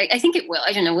go ahead. I think it will.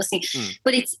 I don't know. We'll see.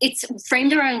 But it's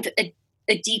framed around a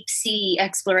deep sea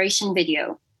exploration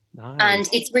video. Nice. And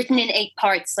it's written in 8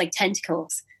 parts, like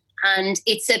tentacles. And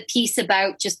it's a piece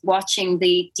about just watching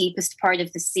the deepest part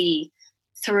of the sea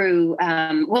through,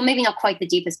 well, maybe not quite the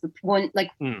deepest, but one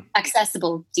like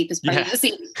accessible deepest part of the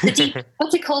sea. The deep,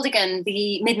 what's it called again?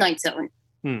 The midnight zone.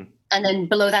 And then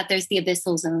below that, there's the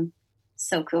abyssal zone.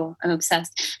 So cool. I'm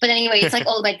obsessed. But anyway, it's like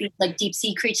all about these like deep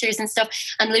sea creatures and stuff.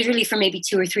 And literally for maybe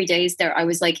 2 or 3 days there, I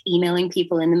was like emailing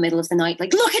people in the middle of the night,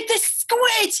 like, look at this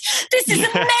squid. This is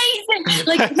amazing.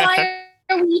 Like, why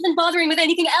are we even bothering with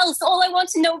anything else? All I want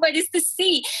to know about is the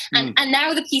sea. And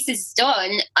now the piece is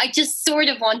done. I just sort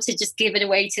of want to just give it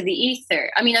away to the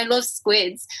ether. I mean, I love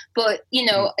squids, but you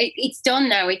know, it's done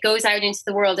now. It goes out into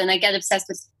the world and I get obsessed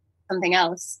with something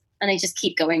else. And I just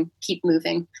keep going, keep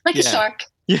moving like a shark.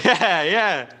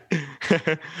 Yeah.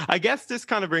 I guess this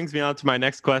kind of brings me on to my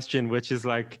next question, which is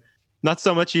like, not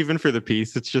so much even for the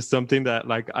piece. It's just something that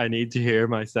like I need to hear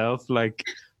myself. Like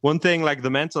one thing, like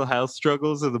the mental health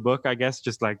struggles of the book, I guess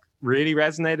just like really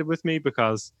resonated with me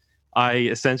because I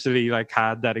essentially like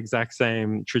had that exact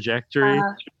same trajectory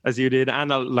as you did. And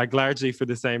like largely for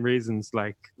the same reasons.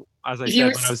 Like, as I said, you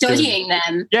were studying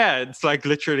them. Yeah, it's like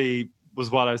literally was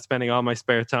what I was spending all my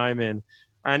spare time in.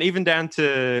 And even down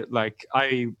to like,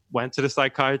 I went to the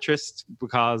psychiatrist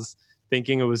because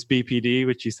thinking it was BPD,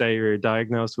 which you say you're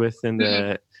diagnosed with in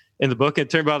the book. It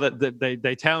turned out that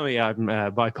they tell me I'm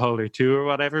bipolar 2 or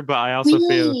whatever, but I also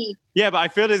feel, but I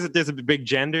feel there's a big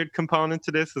gendered component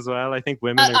to this as well. I think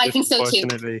women are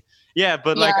disproportionately. Yeah,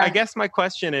 but like, I guess my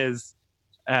question is,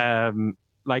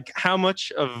 like, how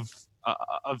much of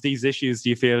these issues do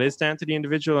you feel is down to the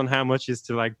individual, and how much is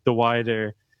to like the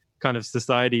wider kind of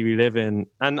society we live in?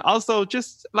 And also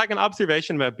just like an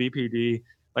observation about BPD,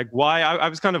 like why I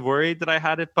was kind of worried that I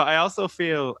had it, but I also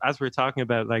feel, as we're talking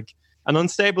about, like an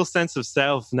unstable sense of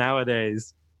self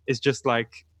nowadays is just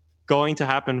like going to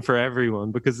happen for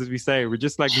everyone, because as we say, we're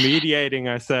just like mediating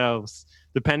ourselves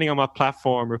depending on what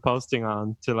platform we're posting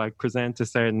on, to like present a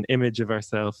certain image of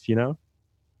ourselves, you know?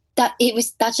 That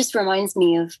just reminds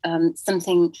me of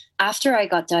something. After I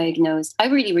got diagnosed, I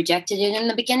really rejected it in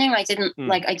the beginning. I didn't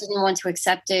want to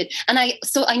accept it, and I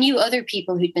knew other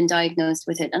people who'd been diagnosed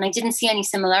with it, and I didn't see any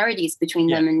similarities between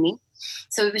them and me.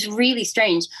 So it was really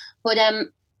strange. But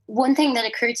one thing that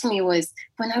occurred to me was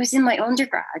when I was in my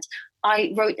undergrad,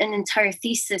 I wrote an entire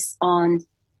thesis on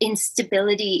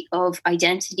instability of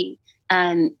identity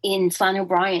in Flann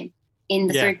O'Brien, in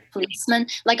The Third Policeman.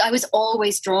 Like, I was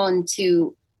always drawn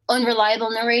to unreliable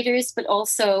narrators, but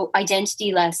also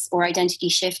identity-less or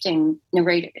identity-shifting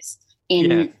narrators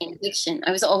in fiction.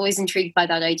 I was always intrigued by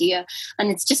that idea. And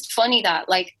it's just funny that,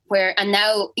 like, and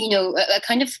now, you know, a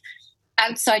kind of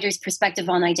outsider's perspective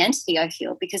on identity, I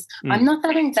feel, because I'm not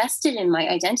that invested in my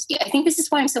identity. I think this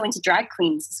is why I'm so into drag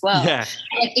queens as well. Yeah.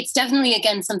 It's definitely,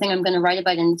 again, something I'm going to write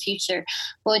about in the future.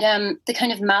 But the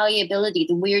kind of malleability,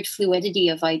 the weird fluidity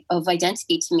of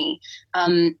identity to me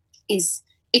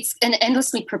it's an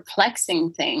endlessly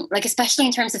perplexing thing, like, especially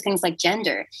in terms of things like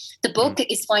gender. The book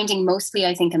is finding mostly,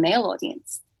 I think, a male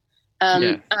audience.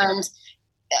 And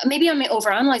maybe I'm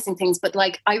overanalyzing things, but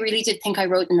like, I really did think I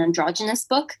wrote an androgynous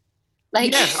book.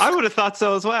 Like, yeah, I would have thought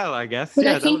so as well, I guess. But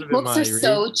I think books are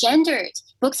so gendered.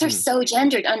 Books are so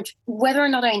gendered. And whether or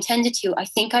not I intended to, I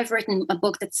think I've written a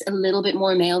book that's a little bit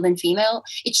more male than female.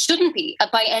 It shouldn't be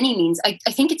by any means. I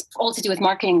think it's all to do with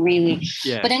marketing, really.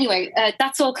 Yeah. But anyway,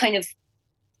 that's all kind of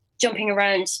jumping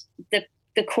around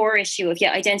the core issue of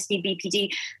identity, BPD.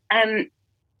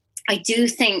 I do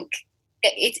think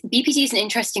BPD is an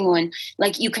interesting one.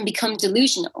 Like, you can become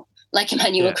delusional, like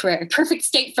Emmanuel Carrere. Perfect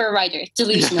state for a writer,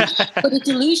 delusional. But a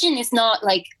delusion is not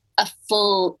like a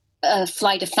full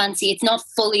flight of fancy. It's not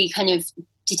fully kind of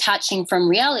detaching from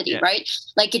reality, right?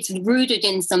 Like, it's rooted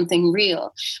in something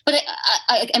real. But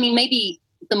I mean, maybe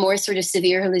the more sort of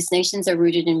severe hallucinations are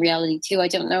rooted in reality too. I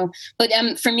don't know. But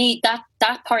for me,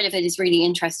 that part of it is really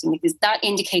interesting, because that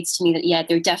indicates to me that,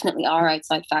 there definitely are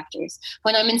outside factors.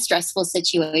 When I'm in stressful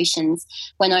situations,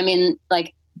 when I'm in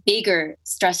like bigger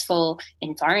stressful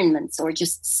environments, or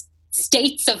just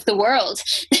states of the world,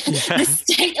 the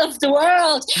state of the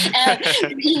world,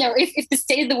 you know, if the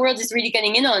state of the world is really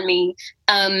getting in on me,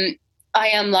 I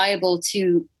am liable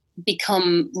to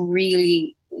become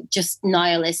really just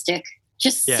nihilistic.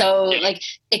 Just so like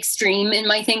extreme in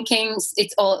my thinking.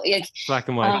 It's all like black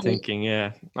and white thinking.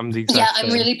 Yeah, I'm the exact same.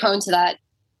 I'm really prone to that.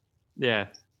 Yeah,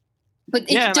 but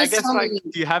and I guess, like,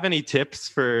 do you have any tips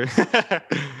for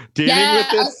dealing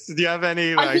with this? Do you have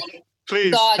any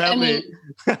please tell me?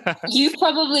 you've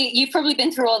probably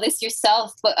been through all this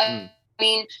yourself, but I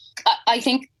mean, I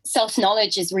think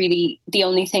self-knowledge is really the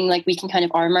only thing like we can kind of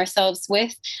arm ourselves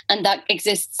with, and that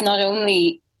exists not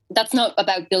only. That's not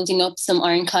about building up some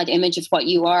ironclad image of what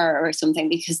you are or something,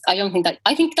 because I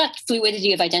think that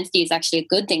fluidity of identity is actually a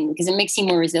good thing, because it makes you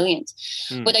more resilient.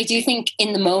 But I do think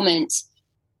in the moment,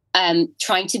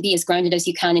 trying to be as grounded as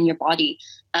you can in your body,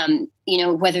 you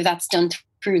know, whether that's done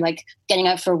through like getting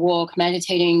out for a walk,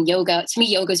 meditating, yoga. To me,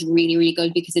 yoga is really, really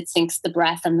good because it syncs the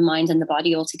breath and the mind and the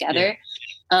body all together.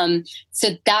 So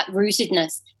that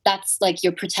rootedness, that's like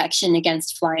your protection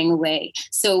against flying away.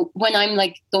 So when I'm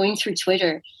like going through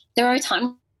Twitter, there are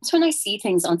times when I see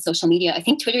things on social media. I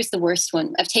think Twitter is the worst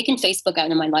one. I've taken Facebook out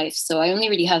of my life, so I only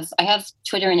really have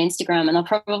Twitter and Instagram, and I'll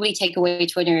probably take away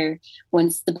Twitter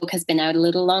once the book has been out a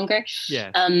little longer.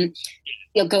 Yeah.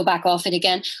 You'll go back off it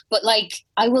again. But like,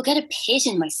 I will get a pit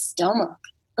in my stomach.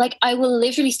 Like, I will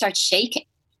literally start shaking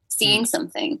seeing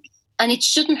something. And it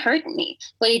shouldn't hurt me,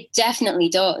 but it definitely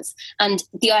does. And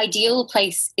the ideal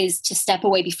place is to step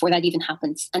away before that even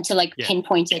happens, and to like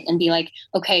pinpoint it and be like,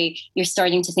 okay, you're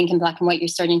starting to think in black and white. You're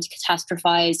starting to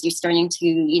catastrophize. You're starting to,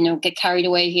 you know, get carried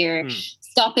away here.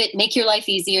 Stop it. Make your life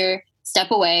easier.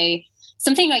 Step away.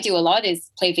 Something I do a lot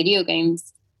is play video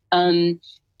games. I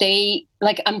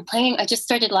just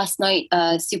started last night,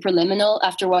 Superliminal,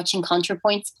 after watching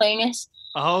ContraPoints playing it.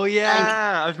 Oh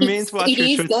yeah, I've meant to watch her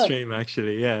Twitch stream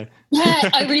actually. Yeah,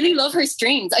 I really love her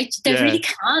streams. They're really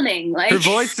calming. Like, her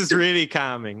voice is really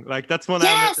calming. Like, that's one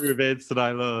element of her vids that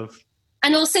I love.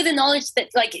 And also the knowledge that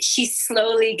like she's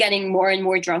slowly getting more and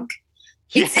more drunk.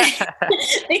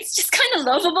 It's just kind of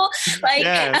lovable. Like,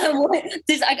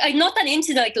 I'm not that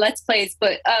into like Let's Plays,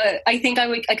 but I think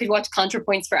I could watch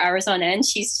ContraPoints for hours on end.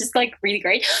 She's just like really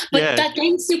great. But that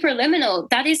game Superliminal,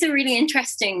 that is a really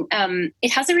interesting.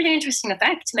 It has a really interesting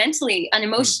effect mentally and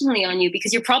emotionally on you,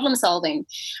 because you're problem solving,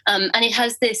 and it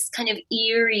has this kind of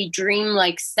eerie,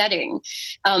 dreamlike setting.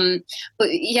 But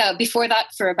yeah, before that,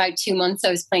 for about 2 months, I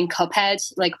was playing Cuphead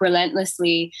like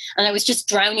relentlessly, and I was just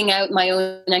drowning out my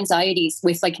own anxieties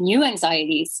with like new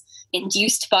anxieties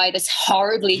induced by this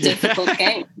horribly difficult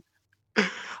game.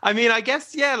 I mean, I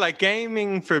guess, yeah, like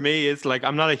gaming for me is like,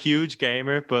 I'm not a huge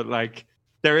gamer, but like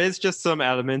there is just some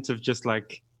element of just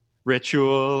like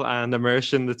ritual and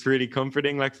immersion that's really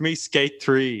comforting. Like for me, Skate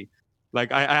 3,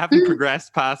 like I haven't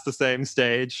progressed past the same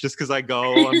stage just because I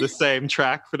go on the same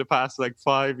track for the past like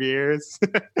 5 years.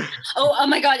 Oh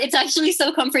my God. It's actually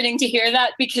so comforting to hear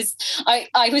that, because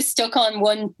I was stuck on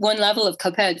one level of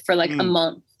Cuphead for like a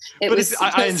month.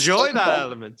 I enjoy that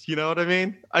element. You know what I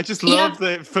mean? I just love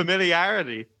the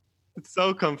familiarity. It's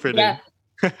so comforting. Yeah,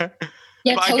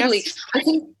 yeah, totally. I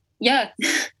think, yeah.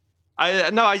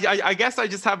 I guess I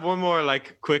just have one more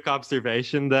like quick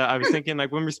observation that I was thinking,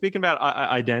 like when we're speaking about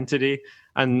identity,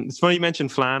 and it's funny you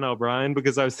mentioned Flann O'Brien,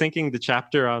 because I was thinking the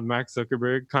chapter on Mark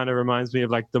Zuckerberg kind of reminds me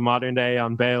of like the modern day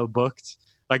on Bale Booked,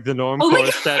 like the normcore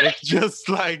aesthetic, just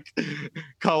like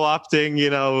co-opting, you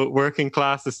know, working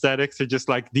class aesthetics, or just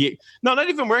like not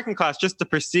even working class, just the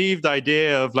perceived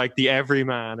idea of like the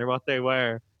everyman or what they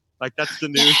wear. Like that's the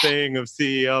new thing of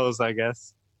CEOs, I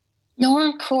guess.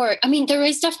 Normcore. I mean, there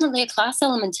is definitely a class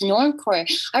element to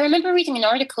normcore. I remember reading an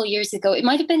article years ago. It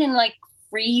might have been in like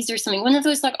Freeze or something, one of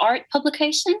those like art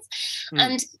publications.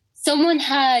 And someone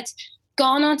had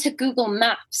gone onto Google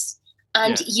Maps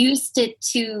and used it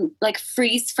to like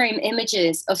freeze frame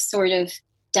images of sort of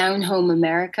down home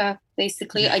America,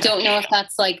 basically. I don't know if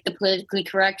that's like the politically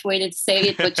correct way to say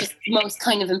it, but just most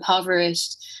kind of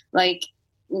impoverished, like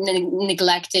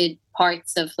neglected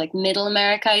parts of like middle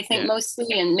America, I think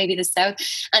mostly, and maybe the South.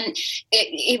 And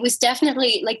it was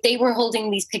definitely like they were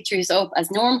holding these pictures up as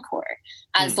normcore,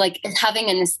 as like having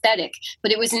an aesthetic,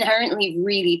 but it was inherently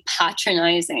really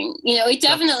patronizing. You know, it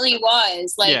definitely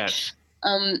was like,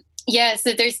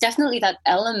 so there's definitely that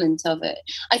element of it.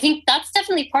 I think that's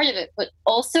definitely part of it, but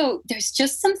also there's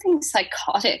just something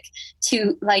psychotic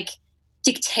to like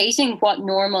dictating what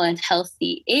normal and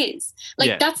healthy is.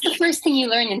 Like that's the first thing you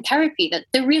learn in therapy, that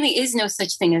there really is no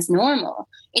such thing as normal.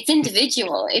 It's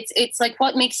individual. It's like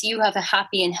what makes you have a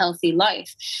happy and healthy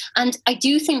life. And I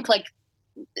do think like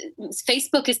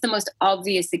Facebook is the most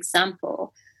obvious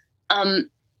example.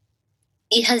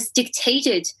 It has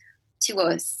dictated to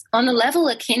us on a level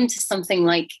akin to something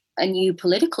like a new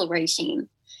political regime.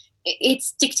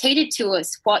 It's dictated to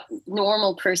us what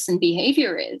normal person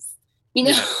behavior is. You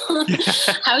know,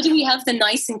 how do we have the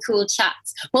nice and cool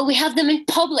chats? Well, we have them in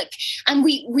public, and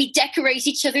we decorate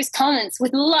each other's comments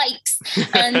with likes,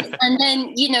 and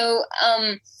then you know,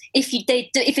 if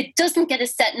it doesn't get a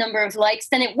set number of likes,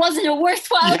 then it wasn't a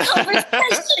worthwhile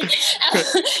conversation.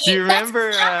 Do you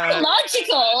remember? That's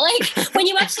logical. Like when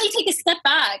you actually take a step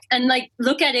back and like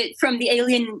look at it from the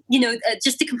alien, you know,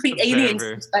 just a complete alien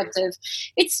perspective,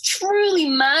 it's truly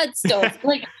mad stuff.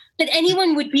 Like. That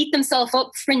anyone would beat themselves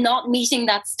up for not meeting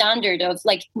that standard of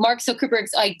like Mark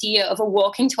Zuckerberg's idea of a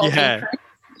walking, talking person.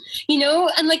 You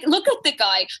know, and like look at the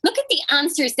guy, look at the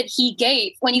answers that he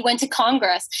gave when he went to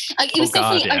Congress. It was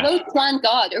I wrote Plan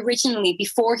God originally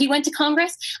before he went to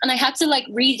Congress, and I had to like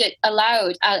read it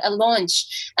aloud at a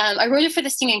launch. I wrote it for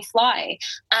The Stinging Fly,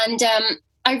 and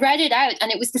I read it out,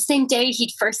 and it was the same day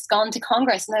he'd first gone to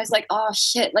Congress. And I was like, oh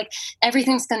shit, like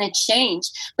everything's going to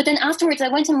change. But then afterwards I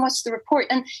went and watched the report,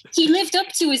 and he lived up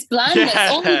to his blandness.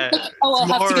 Only like, I'll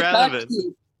have to get back to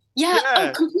you.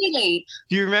 Oh, completely.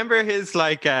 Do you remember his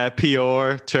like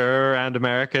PR tour around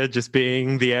America just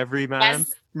being the everyman?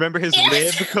 Yes. Remember his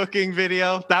lib cooking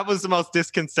video? That was the most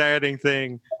disconcerting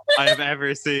thing I have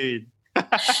ever seen.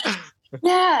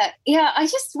 Yeah. I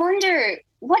just wonder,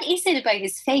 what is it about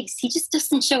his face? He just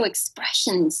doesn't show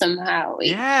expression somehow.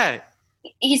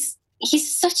 He's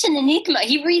such an enigma.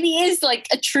 He really is like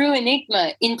a true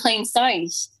enigma in plain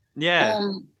sight. Yeah.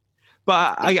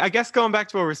 But I guess going back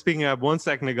to what we were speaking about 1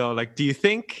 second ago, like, do you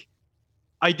think,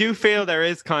 I do feel there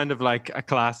is kind of like a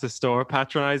classist or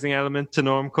patronizing element to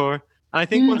normcore. And I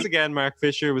think once again, Mark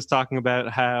Fisher was talking about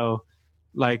how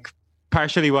like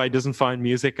partially why he doesn't find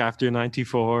music after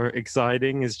 94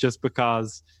 exciting is just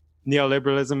because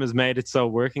neoliberalism has made it so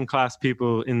working class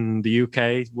people in the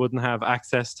UK wouldn't have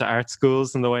access to art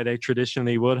schools in the way they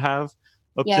traditionally would have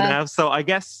up to now. So I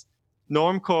guess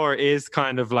normcore is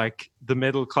kind of like the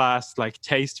middle class, like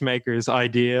tastemakers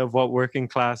idea of what working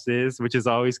class is, which is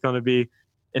always going to be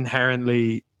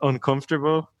inherently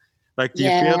uncomfortable. Like, do you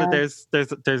feel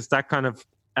that there's that kind of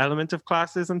element of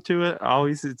classism to it?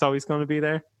 It's always going to be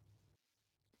there.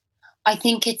 I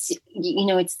think it's, you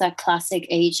know, it's that classic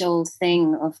age-old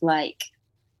thing of like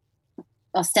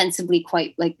ostensibly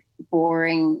quite like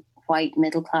boring white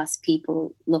middle-class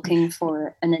people looking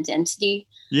for an identity.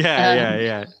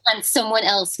 Yeah. And someone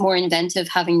else more inventive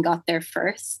having got there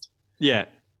first. Yeah.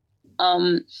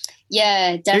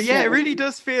 Yeah, definitely. Yeah, it really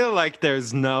does feel like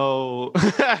there's no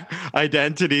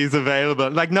identities available,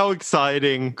 like no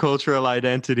exciting cultural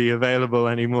identity available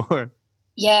anymore.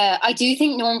 Yeah, I do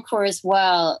think normcore as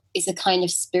well is a kind of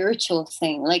spiritual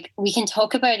thing. Like we can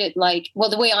talk about it like, well,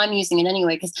 the way I'm using it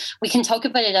anyway, because we can talk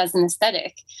about it as an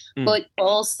aesthetic, but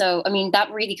also, I mean, that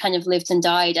really kind of lived and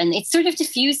died, and it's sort of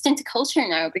diffused into culture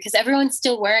now because everyone's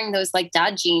still wearing those like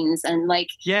dad jeans and like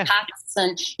hats,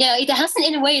 and it hasn't,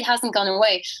 in a way, it hasn't gone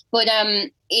away, but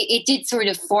it did sort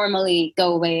of formally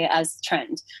go away as a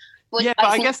trend. But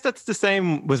I guess that's the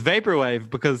same with vaporwave,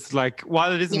 because like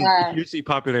while it isn't hugely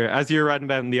popular, as you were writing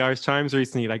about in the Irish Times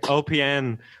recently, like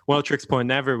OPN, One Tricks Point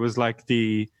Never, was like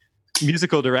the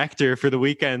musical director for the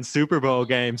weekend Super Bowl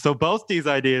game. So both these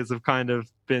ideas have kind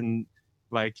of been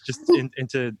like just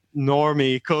into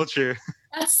normie culture.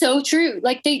 That's so true.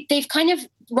 Like they've kind of,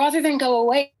 rather than go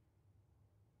away,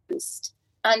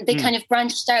 and they kind of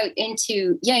branched out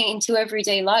into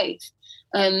everyday life.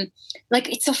 Like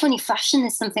it's so funny, fashion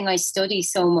is something I study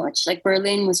so much. Like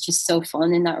Berlin was just so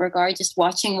fun in that regard, just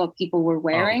watching what people were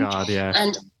wearing. Oh God, yeah.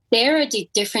 And they're a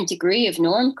different degree of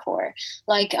normcore.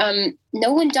 Like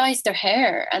no one dyes their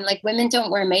hair, and like women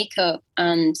don't wear makeup,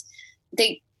 and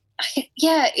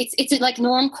it's like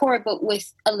normcore but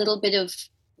with a little bit of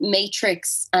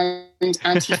Matrix and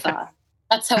Antifa.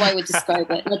 That's how I would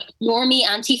describe it. Like normie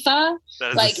Antifa,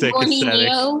 like normie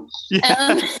Neo.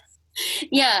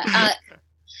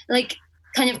 Like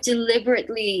kind of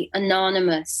deliberately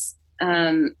anonymous,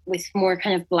 with more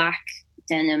kind of black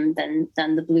denim than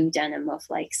the blue denim of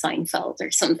like Seinfeld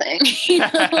or something.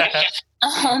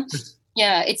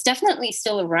 It's definitely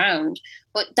still around,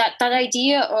 but that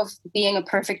idea of being a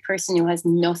perfect person who has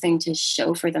nothing to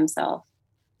show for themselves,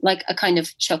 like a kind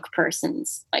of Chuck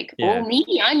Persons, like, oh,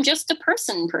 me, I'm just a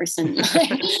person.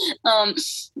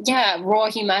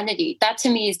 Raw humanity. That to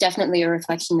me is definitely a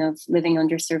reflection of living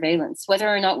under surveillance, whether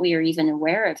or not we are even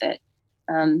aware of it.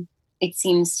 It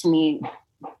seems to me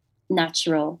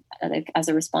natural as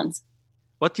a response.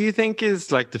 What do you think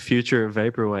is like the future of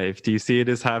vaporwave? Do you see it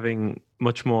as having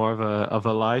much more of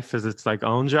a life as its like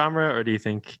own genre, or do you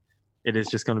think it is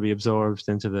just going to be absorbed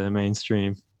into the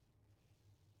mainstream?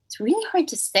 It's really hard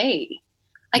to say.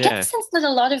 I get the sense that a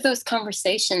lot of those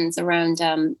conversations around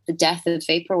the death of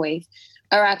vaporwave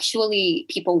are actually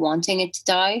people wanting it to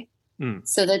die,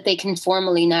 so that they can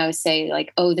formally now say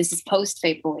like, oh, this is post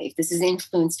vaporwave, this is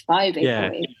influenced by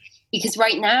vaporwave. Because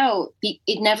right now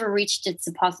it never reached its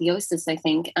apotheosis, I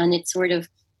think, and it sort of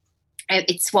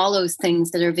it swallows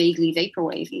things that are vaguely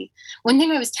vaporwavy. One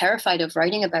thing I was terrified of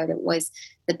writing about it was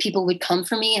that people would come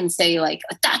for me and say like,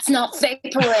 that's not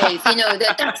vaporwave,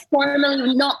 that's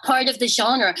formally not part of the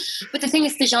genre. But the thing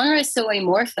is, the genre is so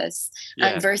amorphous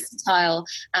and versatile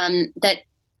that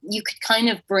you could kind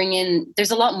of bring in,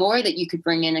 there's a lot more that you could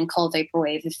bring in and call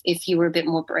vaporwave if you were a bit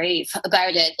more brave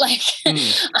about it. Like,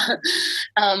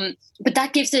 but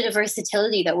that gives it a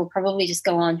versatility that will probably just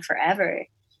go on forever.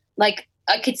 Like,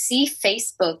 I could see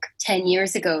Facebook 10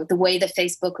 years ago, the way that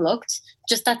Facebook looked,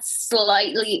 just that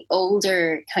slightly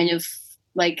older kind of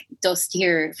like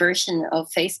dustier version of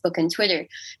Facebook and Twitter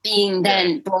being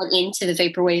then brought into the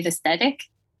vaporwave aesthetic,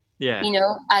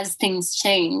 as things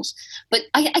change. But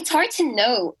it's hard to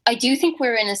know. I do think we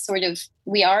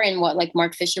are in what like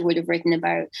Mark Fisher would have written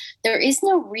about. There is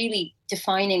no really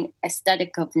defining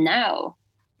aesthetic of now.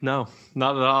 No,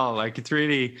 not at all. Like it's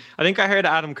really, I think I heard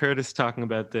Adam Curtis talking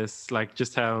about this, like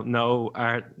just how no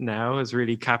art now has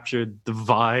really captured the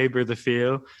vibe or the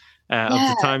feel of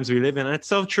the times we live in. And it's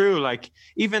so true. Like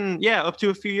even, up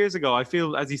to a few years ago, I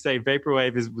feel, as you say,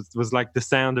 vaporwave was like the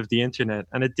sound of the internet,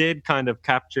 and it did kind of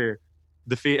capture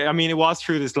the feel. I mean, it was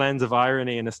through this lens of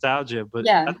irony and nostalgia, but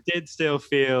that did still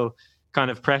feel kind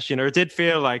of prescient, or it did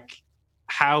feel like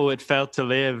how it felt to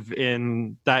live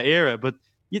in that era. But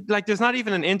like, there's not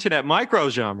even an internet micro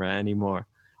genre anymore.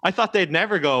 I thought they'd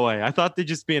never go away. I thought they'd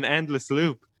just be an endless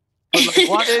loop. But like,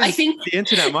 what is the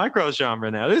internet micro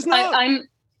genre now? There's no.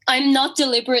 I'm not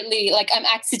deliberately, like, I'm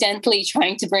accidentally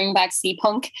trying to bring back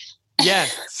C-Punk. Yeah,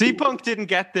 C-Punk didn't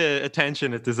get the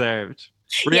attention it deserved.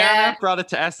 Rihanna brought it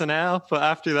to SNL, but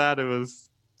after that it was.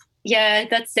 Yeah,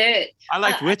 that's it. I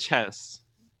liked Witch House.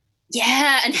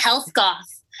 Yeah, and Health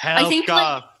Goth. I think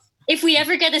Goth. Like, if we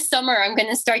ever get a summer, I'm going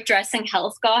to start dressing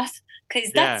Health Goth,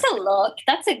 because that's a look.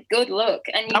 That's a good look.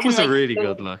 And that was a really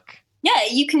good look. Yeah,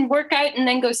 you can work out and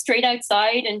then go straight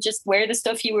outside and just wear the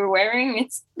stuff you were wearing.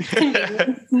 It's can be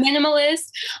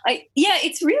minimalist.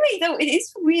 It's really, though, it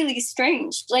is really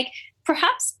strange. Like,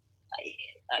 perhaps,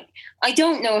 I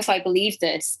don't know if I believe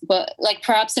this, but like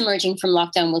perhaps emerging from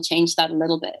lockdown will change that a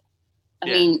little bit. I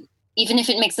mean, even if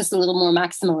it makes us a little more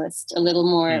maximalist, a little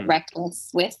more reckless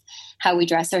with how we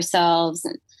dress ourselves.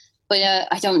 But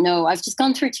I don't know. I've just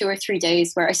gone through 2 or 3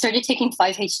 days where I started taking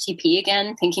 5-HTP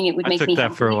again, thinking it would make me I took that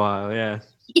happy. for a while, yeah.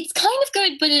 It's kind of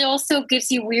good, but it also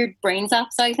gives you weird brain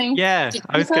zaps, I think. Yeah,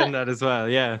 I was getting that as well,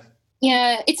 yeah.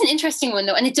 Yeah, it's an interesting one,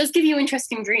 though, and it does give you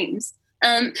interesting dreams.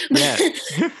 Yeah.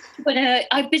 But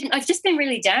I've just been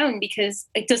really down because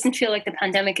it doesn't feel like the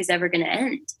pandemic is ever going to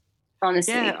end,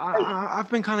 honestly. Yeah, I've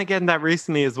been kind of getting that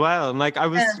recently as well. And like, I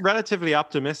was relatively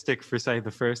optimistic for, say, the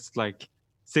first like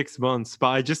 6 months, but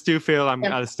I just do feel I'm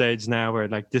at a stage now where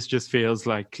like this just feels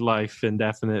like life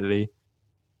indefinitely.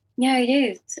 Yeah, it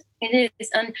is. It is.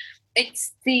 And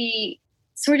it's the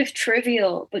sort of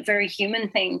trivial but very human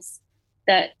things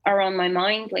that are on my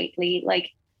mind lately. Like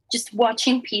just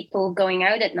watching people going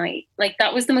out at night. Like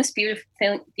that was the most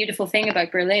beautiful thing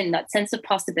about Berlin, that sense of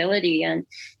possibility, and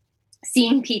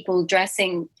seeing people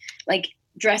dressing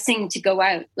to go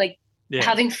out, like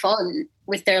having fun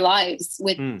with their lives,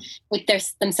 with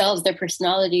themselves, their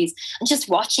personalities, and just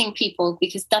watching people,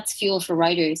 because that's fuel for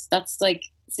writers. That's like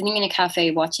sitting in a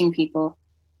cafe watching people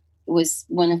was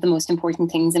one of the most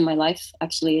important things in my life.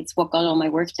 Actually, it's what got all my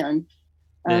work done.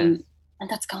 And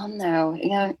that's gone now.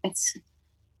 Yeah,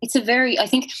 it's a very, I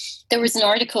think there was an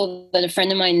article that a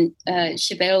friend of mine,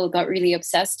 Shabelle, got really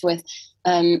obsessed with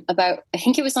about, I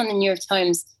think it was on the New York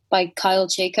Times by Kyle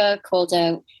Chayka, called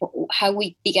How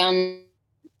We Began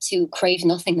to Crave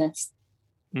Nothingness.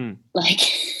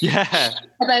 Like, yeah,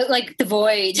 about like the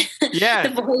void. Yeah.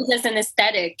 The void as an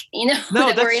aesthetic, you know?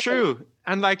 No, that's true.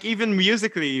 And like, even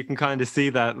musically, you can kind of see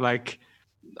that. Like,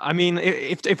 I mean,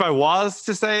 if I was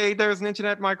to say there's an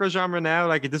internet microgenre now,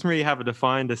 like it doesn't really have a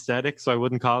defined aesthetic, so I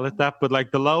wouldn't call it that. But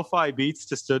like the lo-fi beats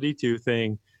to study to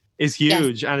thing is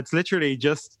huge. And it's literally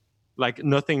just like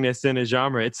nothingness in a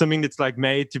genre. It's something that's like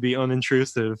made to be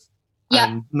unintrusive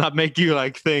and not make you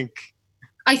like think.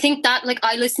 I think that, like,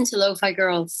 I listen to Lo-Fi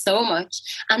Girl so much,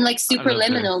 and like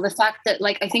Superliminal, the fact that,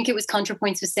 like, I think it was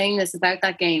ContraPoints was saying this about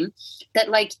that game,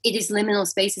 that like it is liminal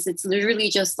spaces. It's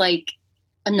literally just like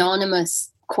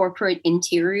anonymous corporate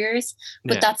interiors,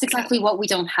 but that's exactly what we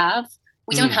don't have.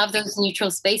 We don't have those neutral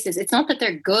spaces. It's not that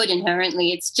they're good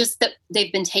inherently. It's just that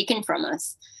they've been taken from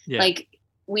us. Like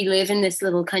we live in this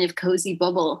little kind of cozy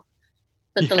bubble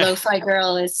that the Lo-Fi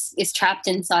Girl is trapped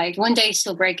inside. One day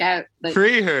she'll break out. But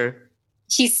free her.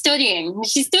 She's studying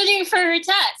for her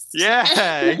test.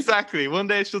 Yeah, exactly. One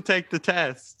day she'll take the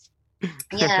test.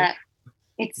 Yeah.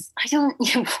 Imagine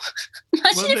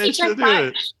if you checked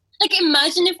back. Like,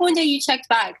 imagine if one day you checked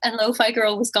back and Lo-Fi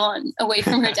Girl was gone away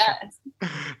from her desk.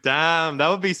 Damn, that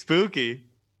would be spooky.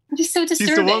 It'd be so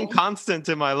disturbing. She's the one constant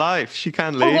in my life. She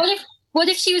can't leave. What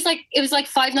if she was like, it was like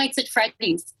Five Nights at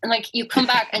Freddy's, and like you come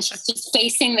back and she's just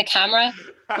facing the camera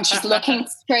and she's looking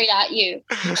straight at you.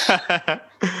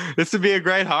 This would be a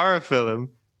great horror film.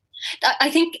 I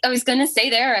think I was going to say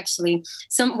there, actually,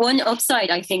 one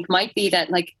upside I think might be that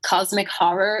like cosmic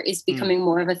horror is becoming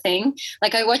more of a thing.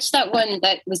 Like I watched that one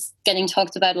that was getting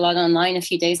talked about a lot online a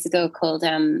few days ago called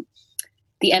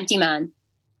The Empty Man.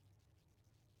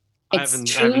 It's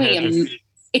truly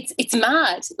it's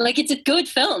mad. Like it's a good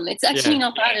film. It's actually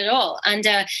not bad at all. And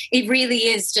it really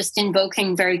is just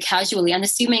invoking very casually and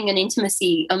assuming an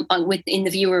intimacy within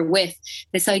the viewer with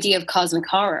this idea of cosmic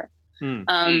horror.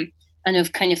 And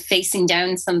of kind of facing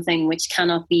down something which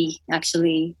cannot be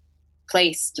actually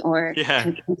placed or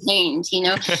contained, you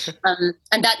know?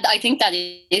 And that, I think that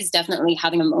is definitely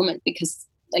having a moment, because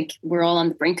like we're all on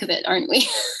the brink of it, aren't we?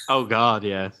 Oh God,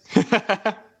 yeah.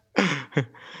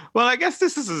 Well, I guess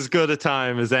this is as good a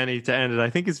time as any to end it. I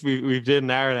think we've did an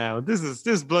hour now. This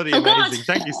is bloody amazing. God.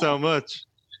 Thank you so much.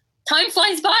 Time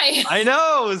flies by. I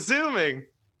know, zooming.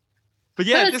 But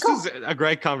yeah, this is a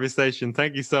great conversation.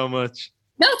 Thank you so much.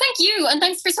 No, thank you. And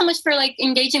thanks for so much for like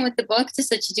engaging with the book to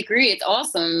such a degree. It's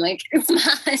awesome. Like, it's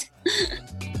mad.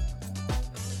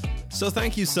 So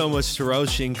thank you so much to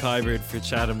Roisin Kiberd for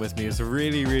chatting with me. It was a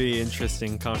really, really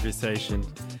interesting conversation.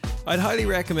 I'd highly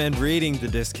recommend reading The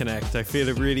Disconnect. I feel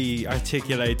it really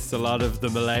articulates a lot of the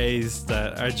malaise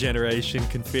that our generation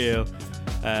can feel.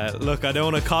 Look, I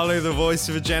don't want to call her the voice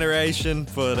of a generation,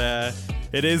 but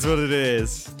it is what it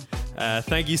is.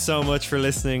 Thank you so much for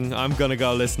listening. I'm going to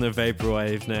go listen to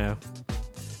Vaporwave now.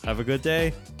 Have a good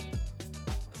day.